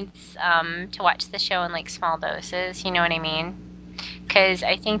he needs to watch the show in like small doses. You know what I mean? Because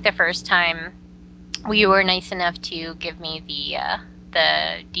I think the first time you were nice enough to give me the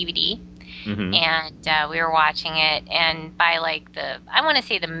DVD. Mm-hmm. And we were watching it, and by like I want to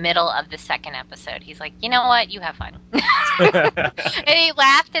say the middle of the second episode, he's like, you know what, you have fun. And he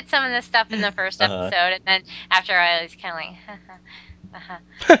laughed at some of the stuff in the first episode, and then after I was kind of like,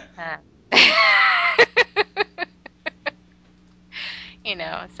 you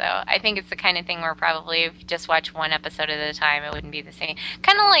know, so I think it's the kind of thing where probably if you just watch one episode at a time, it wouldn't be the same.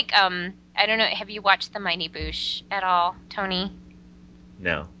 Kind of like, I don't know, have you watched The Mighty Boosh at all, Tony?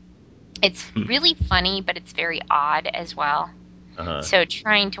 No. It's really funny, but it's very odd as well. So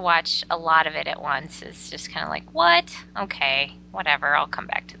trying to watch a lot of it at once is just kind of like, what? Okay, whatever. I'll come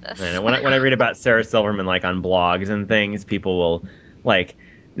back to this. And when I read about Sarah Silverman, like on blogs and things, people will like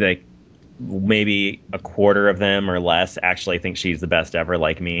maybe a quarter of them or less actually think she's the best ever,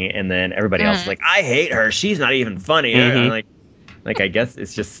 like me, and then everybody else is like, I hate her. She's not even funny. And like I guess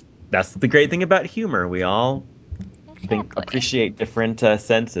it's just that's the great thing about humor. We all appreciate different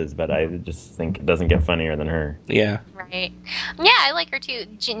senses, but I just think it doesn't get funnier than her. Yeah. Right. Yeah, I like her too.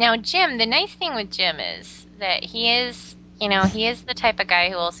 Now, Jim, the nice thing with Jim is that he is the type of guy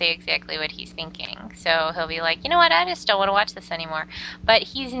who will say exactly what he's thinking. So he'll be like, you know what, I just don't want to watch this anymore. But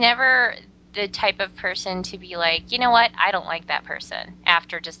he's never the type of person to be like, you know what, I don't like that person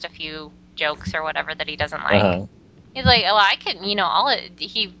after just a few jokes or whatever that he doesn't like. He's like, well, I couldn't, he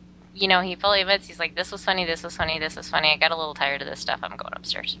fully admits, he's like, this was funny, this was funny, this was funny. I got a little tired of this stuff. I'm going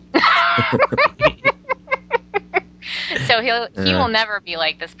upstairs. So he will never be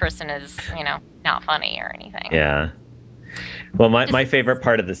like, this person is, not funny or anything. Yeah. Well, my favorite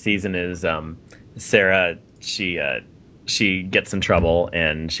part of the season is Sarah. She gets in trouble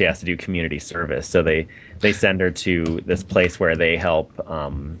and she has to do community service. So they send her to this place where they help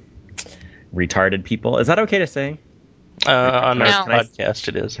retarded people. Is that okay to say? On our podcast,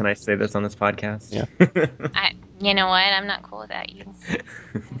 it is. Can I say this on this podcast? Yeah. You know what? I'm not cool with that. You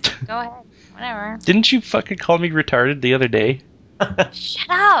go ahead. Whatever. Didn't you fucking call me retarded the other day?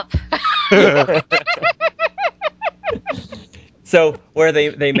 Shut up. So where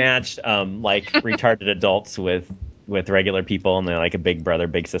they matched like retarded adults with regular people, and they're like a big brother,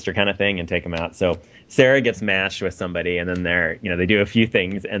 big sister kind of thing, and take them out. So Sarah gets matched with somebody, and then they do a few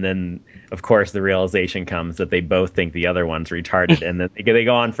things, and then of course the realization comes that they both think the other one's retarded, and then they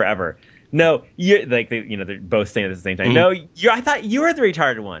go on forever. No, they're both saying it at the same time. No, I thought you were the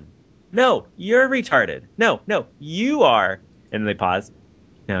retarded one. No, you're retarded. No, you are. And then they pause.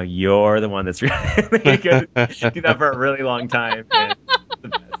 No, you're the one that's retarded. They do that for a really long time.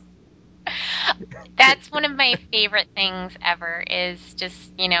 That's one of my favorite things ever is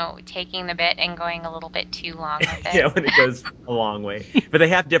just, taking the bit and going a little bit too long with it. Yeah, when it goes a long way. But they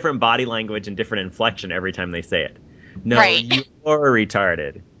have different body language and different inflection every time they say it. No, right. You're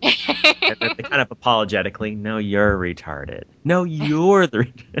retarded. And then they kind of apologetically, no, you're retarded. No, you're the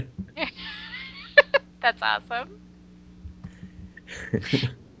retarded. That's awesome.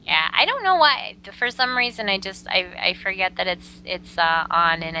 Yeah, I don't know why. For some reason, I forget that it's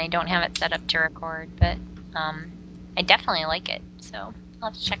on, and I don't have it set up to record. But I definitely like it, so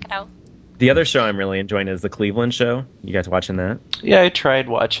I'll have to check it out. The other show I'm really enjoying is the Cleveland Show. You guys watching that? Yeah, I tried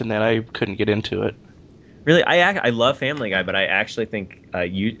watching that. I couldn't get into it. Really, I love Family Guy, but I actually think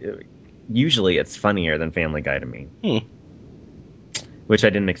usually it's funnier than Family Guy to me, which I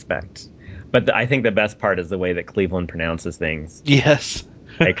didn't expect. But I think the best part is the way that Cleveland pronounces things. Yes.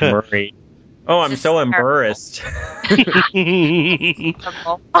 Like Murray. Oh, I'm so embarrassed.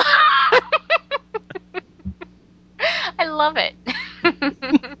 love it.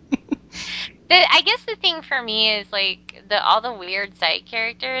 I guess the thing for me is like all the weird side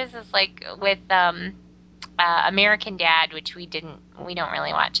characters is like with American Dad, which we don't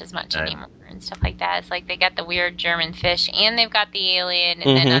really watch as much anymore and stuff like that. It's like they got the weird German fish and they've got the alien,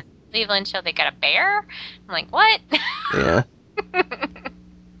 and then on the Cleveland show they got a bear. I'm like, what? Yeah.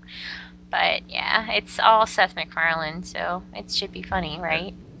 But yeah, it's all Seth MacFarlane, so it should be funny,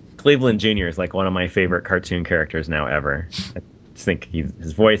 right? Cleveland Jr. is like one of my favorite cartoon characters now ever. I just think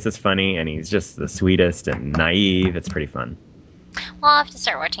his voice is funny, and he's just the sweetest and naive. It's pretty fun. Well, I'll have to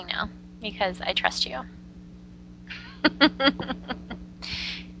start watching now because I trust you.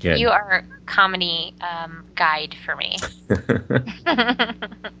 Good. You are a comedy guide for me.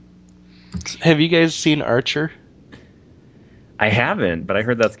 Have you guys seen Archer? I haven't, but I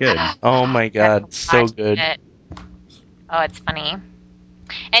heard that's good. Oh my god, so good. Oh, it's funny.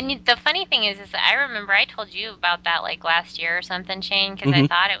 And the funny thing is I remember I told you about that like last year or something, Shane, because I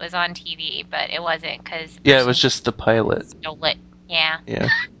thought it was on TV, but it wasn't. Cause yeah, it was just the pilot. Stole it. Yeah. Yeah.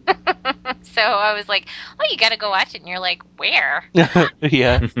 So I was like, oh, you got to go watch it. And you're like, where?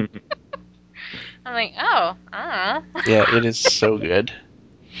 Yeah. I'm like, oh, I don't know. Yeah, it is so good.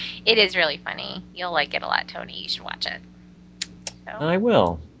 It is really funny. You'll like it a lot, Tony. You should watch it. So. I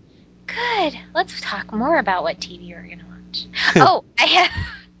will. Good. Let's talk more about what TV you're going to watch. Oh, I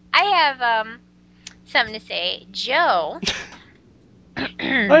have something to say. Joe.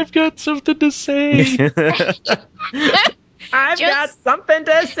 I've got something to say. I've got something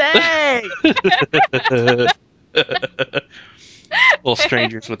to say. Little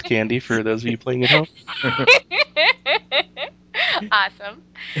Strangers with Candy for those of you playing at home.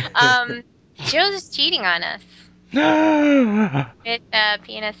 Awesome. Joe's cheating on us with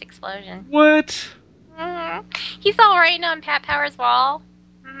PNS Explosion. What? He's all writing on Pat Power's wall.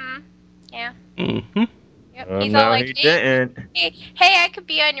 Yeah. Mm-hmm. Yep. Oh, He's no, all like, he didn't. hey, I could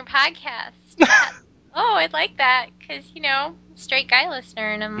be on your podcast. Oh, I'd like that because, straight guy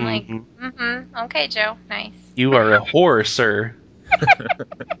listener. And I'm like, okay, Joe, nice. You are a whore, sir.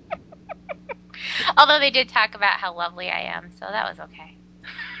 Although they did talk about how lovely I am, so that was okay.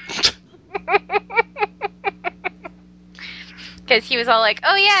 Because he was all like,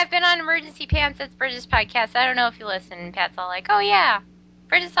 oh, yeah, I've been on Emergency Pants. That's Bridget's podcast. I don't know if you listen. And Pat's all like, oh, yeah,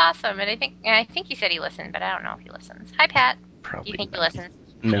 Bridget's awesome. And I think he said he listened, but I don't know if he listens. Hi, Pat. Probably. Do you think not. he listens?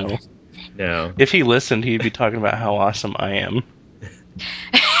 No. No. If he listened, he'd be talking about how awesome I am.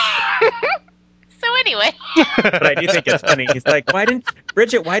 So anyway. But I do think it's funny. He's like,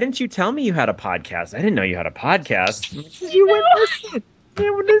 Bridget, why didn't you tell me you had a podcast? I didn't know you had a podcast. You went listen.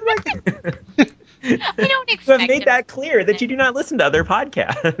 I don't expect You have made him that to clear that listen. you do not listen to other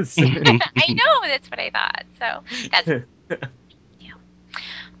podcasts. I know, that's what I thought. So that's yeah.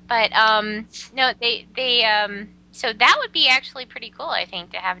 But no, they so that would be actually pretty cool, I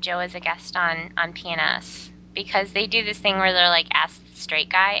think, to have Joe as a guest on PNS, because they do this thing where they're like, ask the straight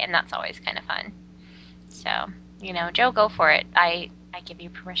guy, and that's always kind of fun. So, Joe, go for it. I give you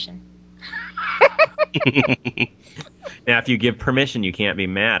permission. Now, if you give permission, you can't be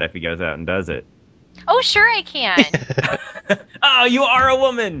mad if he goes out and does it. Oh, sure I can. Oh, you are a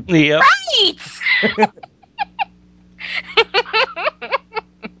woman. Yep. Right.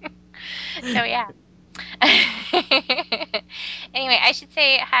 So yeah. Anyway, I should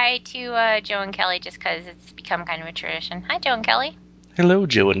say hi to Joe and Kelly just because it's become kind of a tradition. Hi, Joe and Kelly. Hello,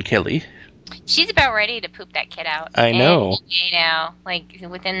 Joe and Kelly. She's about ready to poop that kid out. I know. Like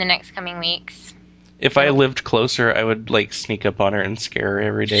within the next coming weeks. If I lived closer, I would sneak up on her and scare her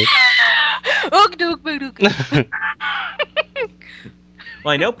every day. Well,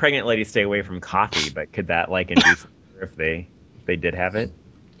 I know pregnant ladies stay away from coffee, but could that induce if they did have it?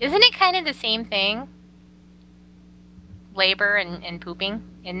 Isn't it kind of the same thing? Labor and pooping?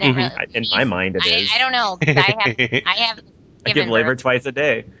 Isn't it really? In my mind, it is. I don't know. 'Cause I have I give labor twice a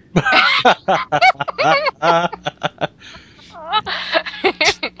day.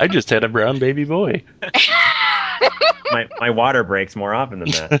 I just had a brown baby boy. My water breaks more often than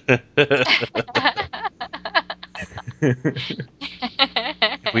that.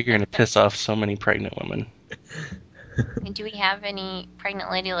 We're going to piss off so many pregnant women. And do we have any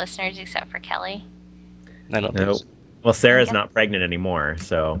pregnant lady listeners except for Kelly? I don't think so. Well, Sarah's not pregnant anymore,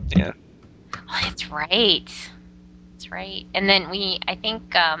 so. Yeah. Oh, that's right. That's right. And then I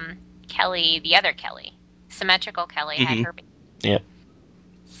think Kelly, the other Kelly, Symmetrical Kelly, had her baby. Yeah.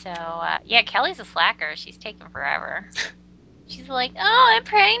 So, yeah, Kelly's a slacker. She's taking forever. She's like, oh, I'm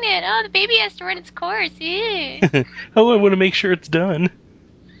pregnant. Oh, the baby has to run its course. Ew. Oh, I want to make sure it's done.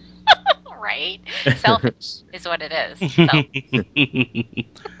 Right? Selfish is what it is. Selfish.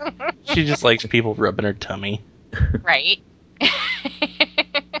 She just likes people rubbing her tummy. Right?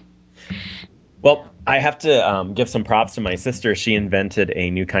 Well, I have to give some props to my sister. She invented a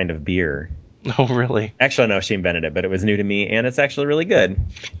new kind of beer. Oh, really? Actually, no, she invented it, but it was new to me, and it's actually really good.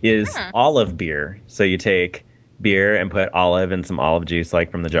 Is olive beer. So you take beer and put olive and some olive juice,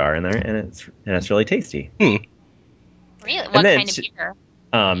 like from the jar, in there, and it's really tasty. Really? What kind of beer?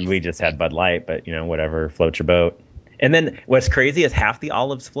 We just had Bud Light, but whatever floats your boat. And then what's crazy is half the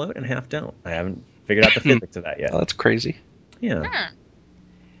olives float and half don't. I haven't figured out the physics of that yet. Oh, that's crazy. Yeah.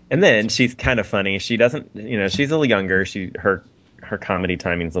 And then she's kind of funny. She doesn't, she's a little younger. Her comedy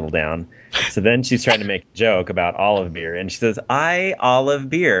timing's a little down. So then she's trying to make a joke about olive beer, and she says, "I olive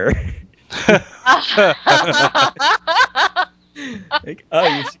beer." Like, oh,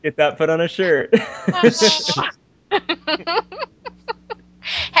 you should get that put on a shirt.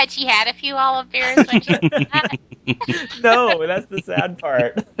 Had she had a few olive beers when she was that? No, that's the sad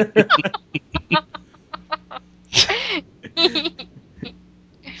part.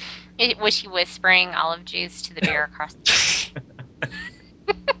 Was she whispering olive juice to the beer across the street?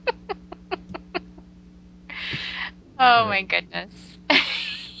 Oh my goodness.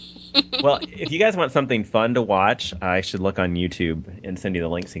 Well, if you guys want something fun to watch, I should look on YouTube and send you the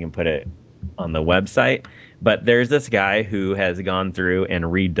link so you can put it on the website. But there's this guy who has gone through and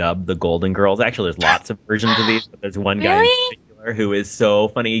redubbed the Golden Girls. Actually, there's lots of versions of these, but there's one guy in particular who is so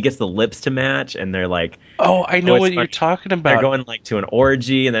funny. He gets the lips to match, and they're like, "Oh, I know what you're talking about." They're going like to an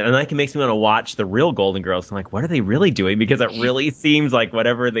orgy, and it makes me want to watch the real Golden Girls. I'm like, what are they really doing? Because it really seems like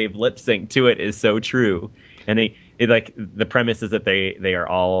whatever they've lip synced to it is so true. And the premise is that they are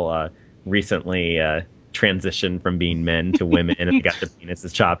all recently transitioned from being men to women, and they got their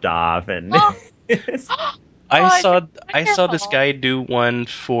penises chopped off, and. I saw this guy do one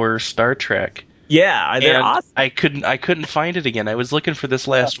for Star Trek. Yeah, they're awesome. I couldn't find it again. I was looking for this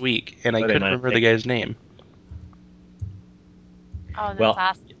last week, and I couldn't remember the guy's name. Oh, that's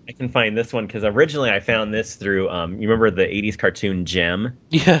awesome. I can find this one because originally I found this through. You remember the '80s cartoon Gem?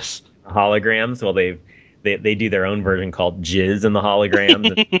 Yes. Holograms. Well, they do their own version called Jizz in the Holograms.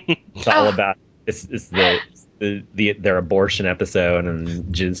 And it's all about it's their abortion episode,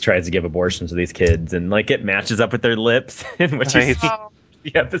 and Jizz tries to give abortion to these kids, and it matches up with their lips in what you see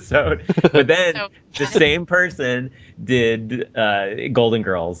the episode. But then the same person did Golden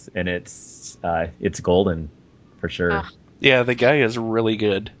Girls, and it's golden for sure. Yeah, the guy is really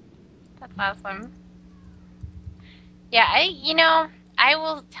good. That's awesome. Yeah, I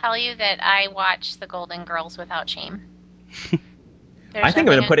will tell you that I watch the Golden Girls without shame. I think I'm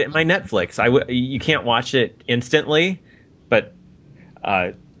going to put it in my Netflix. You can't watch it instantly, but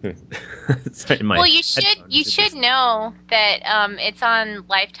well, you should know that it's on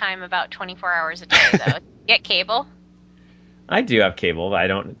Lifetime about 24 hours a day. Though, get cable. I do have cable, but I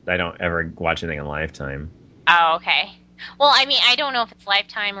don't ever watch anything on Lifetime. Oh, okay. Well, I mean, I don't know if it's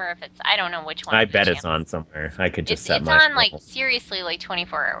Lifetime or if it's, I don't know which one. I bet it's on somewhere. I could just set it's on seriously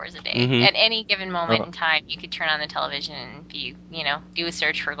 24 hours a day. Mm-hmm. At any given moment in time, you could turn on the television and do a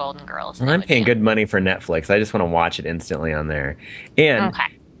search for Golden Girls. Well, I'm paying good money for Netflix. I just want to watch it instantly on there. And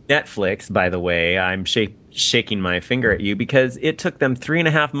Netflix, by the way, I'm shaking my finger at you because it took them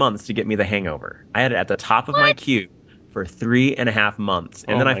 3.5 months to get me The Hangover. I had it at the top of my queue for 3.5 months,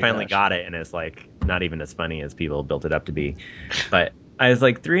 and then I finally got it, and it's not even as funny as people built it up to be. But I was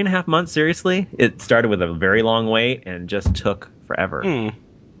like, 3.5 months, seriously? It started with a very long wait and just took forever.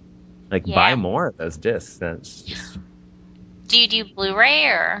 Buy more of those discs. That's just... Do you do Blu-ray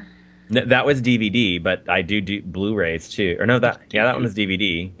or? No, that was DVD, but I do Blu-rays too. Or no, that one was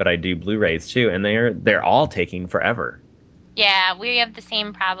DVD, but I do Blu-rays too, and they're all taking forever. Yeah, we have the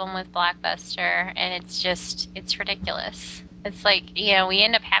same problem with Blockbuster, and it's ridiculous. It's we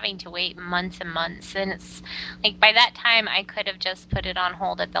end up having to wait months and months, and it's by that time I could have just put it on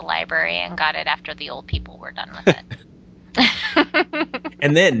hold at the library and got it after the old people were done with it.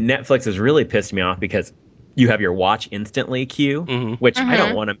 And then Netflix has really pissed me off because you have your watch instantly queue, which I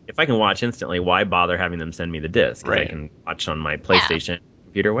don't want to. If I can watch instantly, why bother having them send me the disc? Right. I can watch on my PlayStation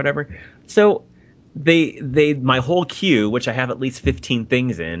computer or whatever. So they my whole queue, which I have at least 15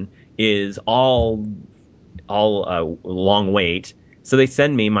 things in, is all long wait. So they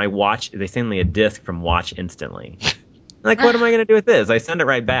send me my watch. They send me a disc from Watch Instantly. What am I going to do with this? I send it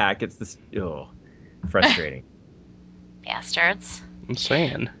right back. It's this frustrating. Bastards. I'm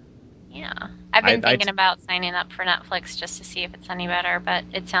saying. Yeah. I've been thinking about signing up for Netflix just to see if it's any better, but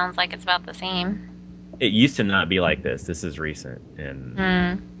it sounds like it's about the same. It used to not be like this. This is recent.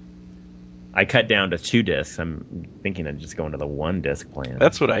 And I cut down to 2 discs. I'm thinking of just going to the 1 disc plan.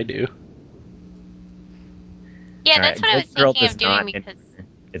 That's what I do. Yeah, that's what I was thinking of doing because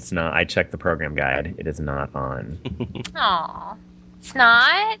It's not. I checked the program guide. It is not on. Oh, it's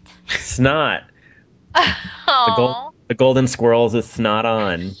not. It's not. Oh. The Golden Squirrels is not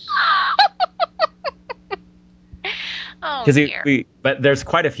on. Oh Because dear. but there's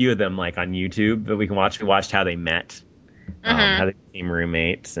quite a few of them like on YouTube that we can watch. We watched how they met, how they became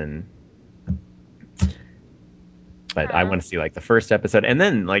roommates, but I want to see like the first episode, and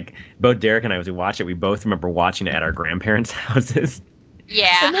then like both Derek and I, as we watched it, we both remember watching it at our grandparents' houses.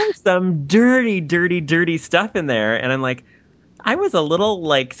 Yeah. And there's some dirty stuff in there, and I'm like, I was a little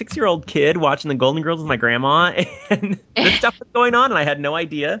like 6-year-old kid watching the Golden Girls with my grandma, and this stuff was going on, and I had no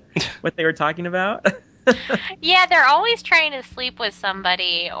idea what they were talking about. Yeah, they're always trying to sleep with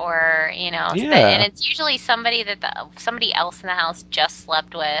somebody, or and it's usually somebody that somebody else in the house just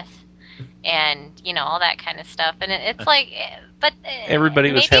slept with, and all that kind of stuff. And it's like, but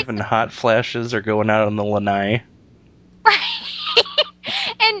everybody was having hot flashes or going out on the lanai. Right.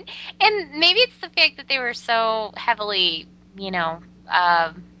 and maybe it's the fact that they were so heavily,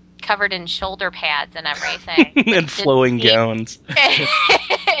 covered in shoulder pads and everything. And flowing gowns.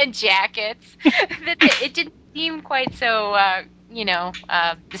 And jackets. It didn't seem quite so,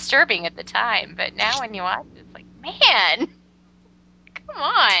 disturbing at the time. But now when you watch it, it's like, man, come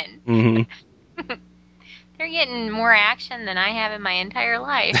on. Mm-hmm. They're getting more action than I have in my entire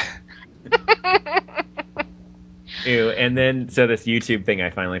life. Ew. And then, so this YouTube thing, I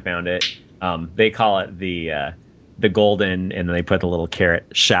finally found it. They call it the golden, and then they put the little carrot,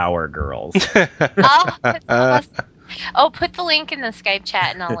 shower girls. Oh, that's awesome. Oh, put the link in the Skype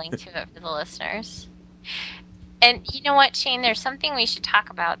chat, and I'll link to it for the listeners. And you know what, Shane? There's something we should talk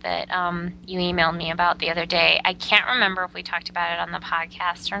about that you emailed me about the other day. I can't remember if we talked about it on the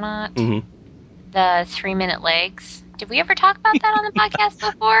podcast or not. Mm-hmm. The 3-minute legs. Did we ever talk about that on the podcast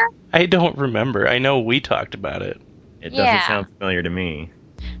before? I don't remember. I know we talked about it. It doesn't sound familiar to me.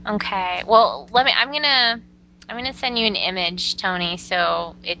 Okay. Well, I'm gonna send you an image, Tony,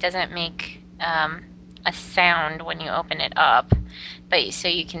 so it doesn't make a sound when you open it up, but so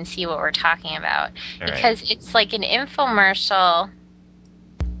you can see what we're talking about. Because it's like an infomercial.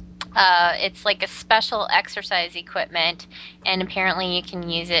 It's like a special exercise equipment, and apparently you can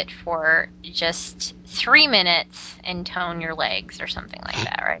use it for just 3 minutes and tone your legs or something like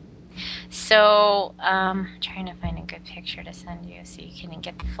that, right? So, I'm trying to find a good picture to send you so you can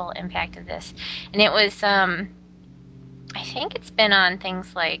get the full impact of this. And it was, I think it's been on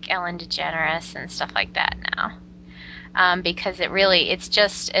things like Ellen DeGeneres and stuff like that now. Because it's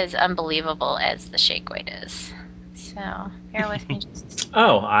just as unbelievable as the shake weight is. So, bear with me just.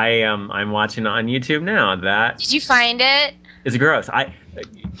 Oh, I'm watching on YouTube now. Did you find it? It's gross.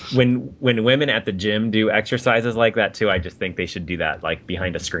 When women at the gym do exercises like that too, I just think they should do that like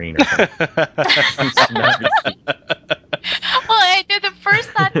behind a screen or something. Well, the first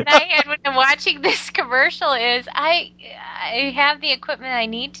thought that I had when I'm watching this commercial is I have the equipment I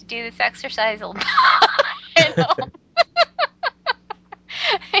need to do this exercise all the time.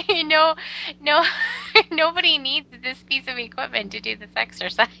 Nobody needs this piece of equipment to do this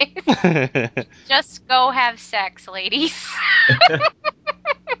exercise. Just go have sex, ladies.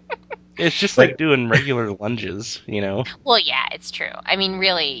 It's just like doing regular lunges, Well, yeah, it's true. I mean,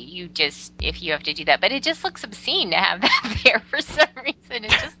 really, if you have to do that, but it just looks obscene to have that there for some reason.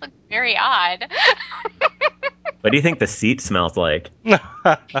 It just looks very odd. What do you think the seat smells like?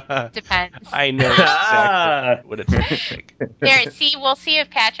 Depends. I know exactly what it tastes like. There, we'll see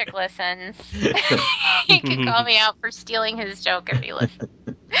if Patrick listens. He can call me out for stealing his joke if he listens.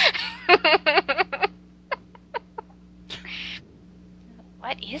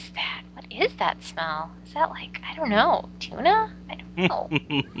 What is that? What is that smell? Is that like, I don't know, tuna? I don't know.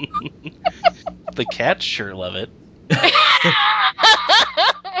 The cats sure love it.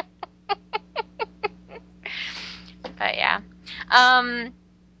 But yeah.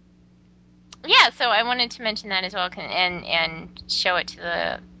 So I wanted to mention that as well, and show it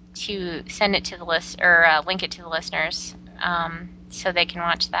send it to the list, or link it to the listeners, so they can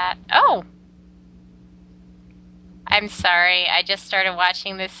watch that. Oh, I'm sorry. I just started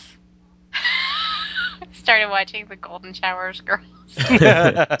watching this. Started watching the Golden Showers Girls.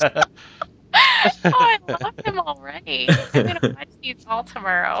 Oh, I love them already. I'm gonna watch these all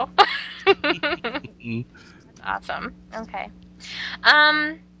tomorrow. That's awesome. Okay.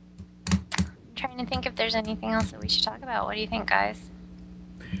 I'm trying to think if there's anything else that we should talk about. What do you think, guys?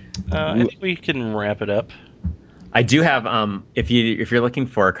 I think we can wrap it up. I do have, if you're looking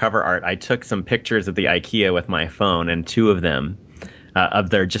for cover art, I took some pictures of the IKEA with my phone, and 2 of them of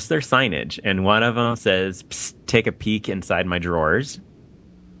their signage, and one of them says, "Psst, take a peek inside my drawers,"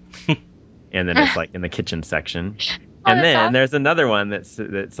 and then it's like in the kitchen section, And then awesome. there's another one that's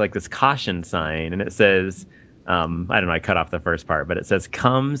like this caution sign, and it says, I don't know, I cut off the first part, but it says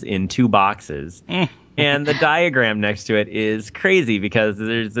comes in 2 boxes. And the diagram next to it is crazy because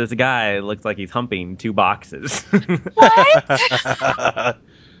there's this guy that looks like he's humping 2 boxes. What?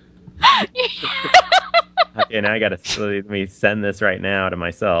 Okay, now I gotta let me send this right now to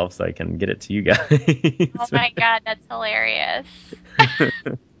myself so I can get it to you guys. Oh my god, that's hilarious.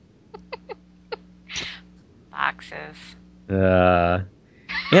 Boxes.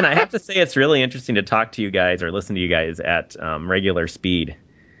 And I have to say it's really interesting to talk to you guys or listen to you guys at regular speed.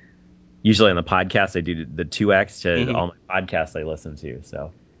 Usually on the podcast, I do the 2x to all my podcasts I listen to.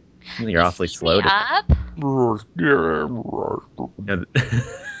 So you're awfully slow. Up? Oh,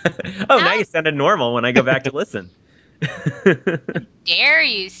 now you sounded normal when I go back to listen. Dare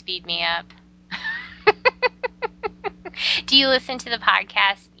you speed me up? Do you listen to the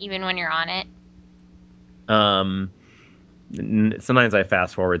podcast even when you're on it? Sometimes I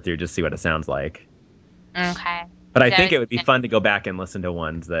fast forward through just see what it sounds like. Okay. But I think it would be fun to go back and listen to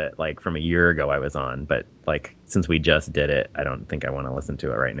ones that like from a year ago I was on. But like since we just did it, I don't think I want to listen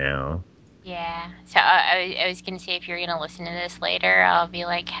to it right now. Yeah. So I was going to say if you're going to listen to this later, I'll be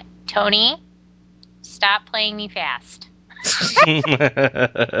like, Tony, stop playing me fast.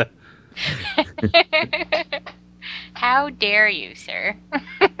 How dare you, sir?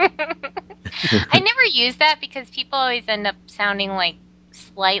 I never use that because people always end up sounding like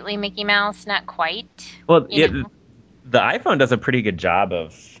slightly Mickey Mouse, not quite. Well, the iPhone does a pretty good job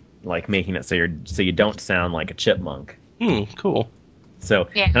of like making it so you don't sound like a chipmunk. Cool. So,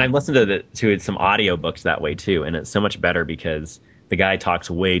 yeah. And I've listened to some audiobooks that way too, and it's so much better because the guy talks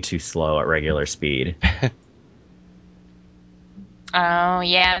way too slow at regular speed. Oh,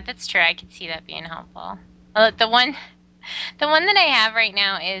 yeah, that's true. I could see that being helpful. The one that I have right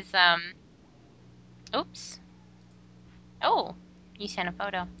now is oops. Oh, you sent a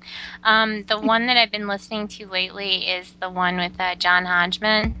photo. The one that I've been listening to lately is the one with John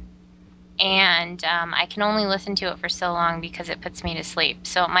Hodgman. And I can only listen to it for so long because it puts me to sleep.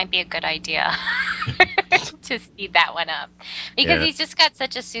 So it might be a good idea to speed that one up. Because he's just got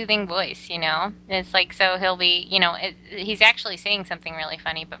such a soothing voice, you know? It's like, so he'll be, you know, he's actually saying something really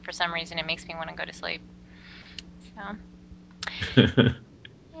funny, but for some reason it makes me want to go to sleep. So,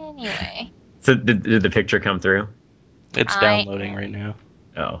 anyway. So did the picture come through? It's downloading right now.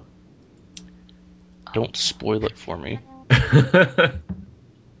 Oh. Don't spoil it for me.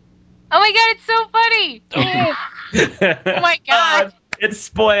 Oh my god, it's so funny! Oh my god. It's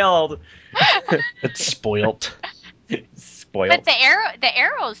spoiled. It's spoilt. Spoiled. But the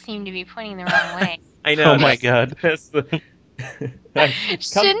arrows seem to be pointing the wrong way. I know. Oh my god. Shouldn't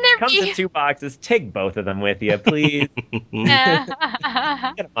there comes in 2 boxes. Take both of them with you, please. Get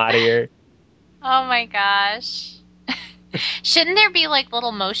them out of here. Oh my gosh. Shouldn't there be like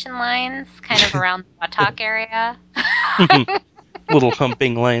little motion lines kind of around the buttock area? Little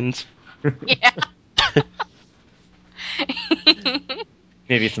humping lines. Yeah.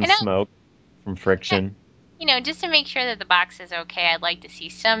 Maybe some smoke from friction. You know, just to make sure that the box is okay, I'd like to see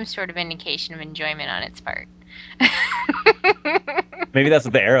some sort of indication of enjoyment on its part. Maybe that's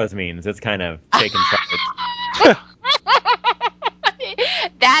what the arrows means. It's kind of taking charge.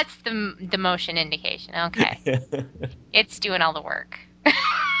 That's the motion indication. Okay. It's doing all the work.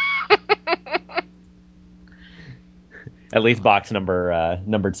 At least box number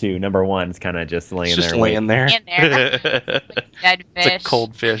 2, number 1's kind of just laying there. Just laying there. Dead fish. It's a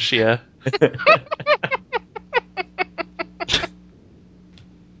cold fish, yeah.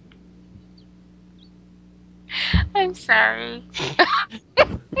 I'm sorry.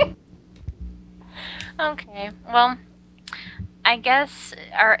 Okay. Well, I guess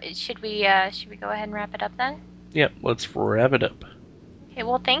should we go ahead and wrap it up then? Yep. Let's wrap it up. Okay.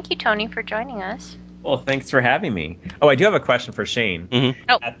 Well, thank you, Tony, for joining us. Well, thanks for having me. Oh, I do have a question for Shane. Mm-hmm.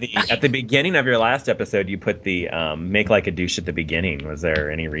 Oh. At the beginning of your last episode, you put the make like a douche at the beginning. Was there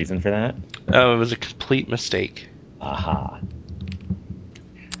any reason for that? Oh, it was a complete mistake. Aha.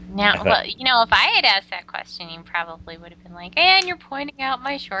 Now, well, you know, if I had asked that question, you probably would have been like, and you're pointing out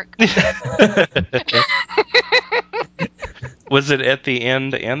my shortcuts. Was it at the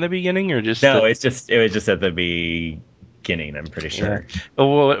end and the beginning, or just? No, it was just at the beginning. I'm pretty sure. Yeah.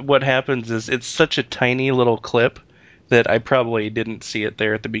 Well, what happens is it's such a tiny little clip that I probably didn't see it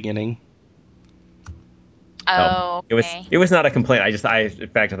there at the beginning. Oh, okay. It was not a complaint. In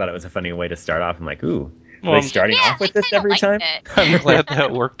fact, I thought it was a funny way to start off. I'm like, ooh. Are they starting off with this every time? I'm glad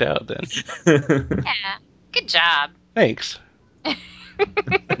that worked out then. Yeah. Good job. Thanks.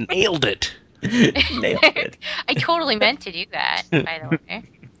 Nailed it. Nailed it. I totally meant to do that, by the way.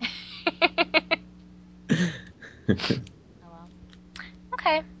 well.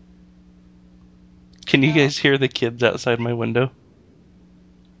 Okay. Can you guys hear the kids outside my window?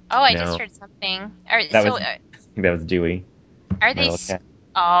 Oh, I No. just heard something. That was Dewey. Are they? Okay.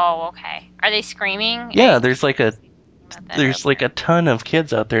 Oh, okay. Are they screaming? Yeah, I there's like a ton of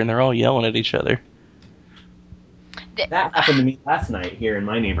kids out there, and they're all yelling at each other. That happened to me last night here in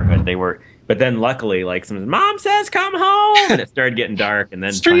my neighborhood. But then luckily, like, someone said, "Mom says come home," and it started getting dark, and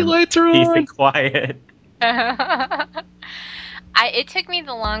then Street lights are peace on. and quiet. It took me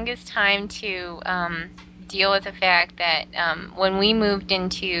the longest time to deal with the fact that when we moved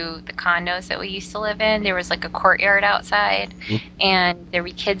into the condos that we used to live in, there was like a courtyard outside, and there were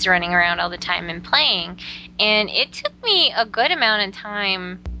kids running around all the time and playing. And it took me a good amount of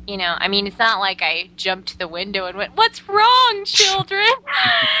time. I mean, it's not like I jumped to the window and went, "What's wrong, children?"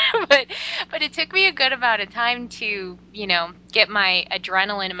 but it took me a good amount of time to, get my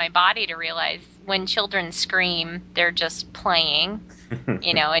adrenaline in my body to realize when children scream, they're just playing,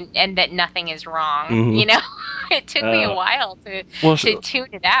 and that nothing is wrong. Mm-hmm. It took me a while to tune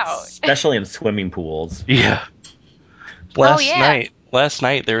it out. Especially in swimming pools. Yeah. Last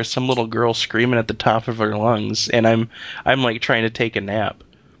night there was some little girl screaming at the top of her lungs, and I'm like trying to take a nap.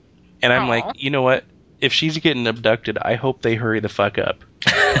 And I'm like, you know what? If she's getting abducted, I hope they hurry the fuck up.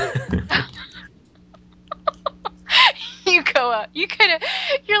 You go out.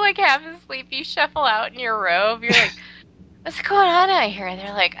 You're like half asleep. You shuffle out in your robe. You're like, "What's going on out here?" And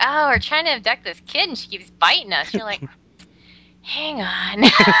they're like, "Oh, we're trying to abduct this kid, and she keeps biting us." You're like, "Hang on."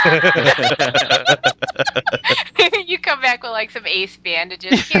 You come back with like some ace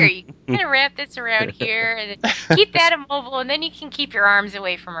bandages. Here, you can wrap this around here, and then keep that immobile, and then you can keep your arms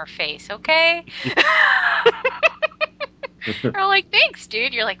away from her face, okay? They're like, "Thanks,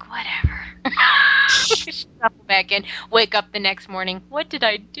 dude." You're like, "Whatever." Shuffle back in. Wake up the next morning. What did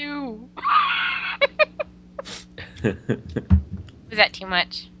I do? Was that too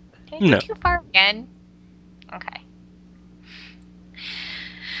much? Did I go too far again? Okay.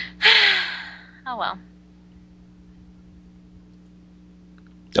 Oh well.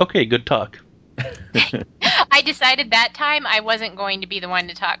 Okay, good talk. I decided that time I wasn't going to be the one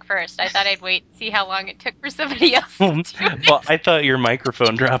to talk first. I thought I'd wait and see how long it took for somebody else to do it. Well, I thought your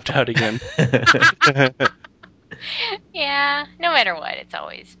microphone dropped out again. Yeah, no matter what, it's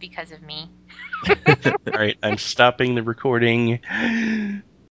always because of me. All right, I'm stopping the recording.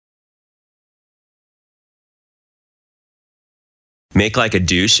 Make like a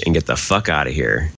douche and get the fuck out of here.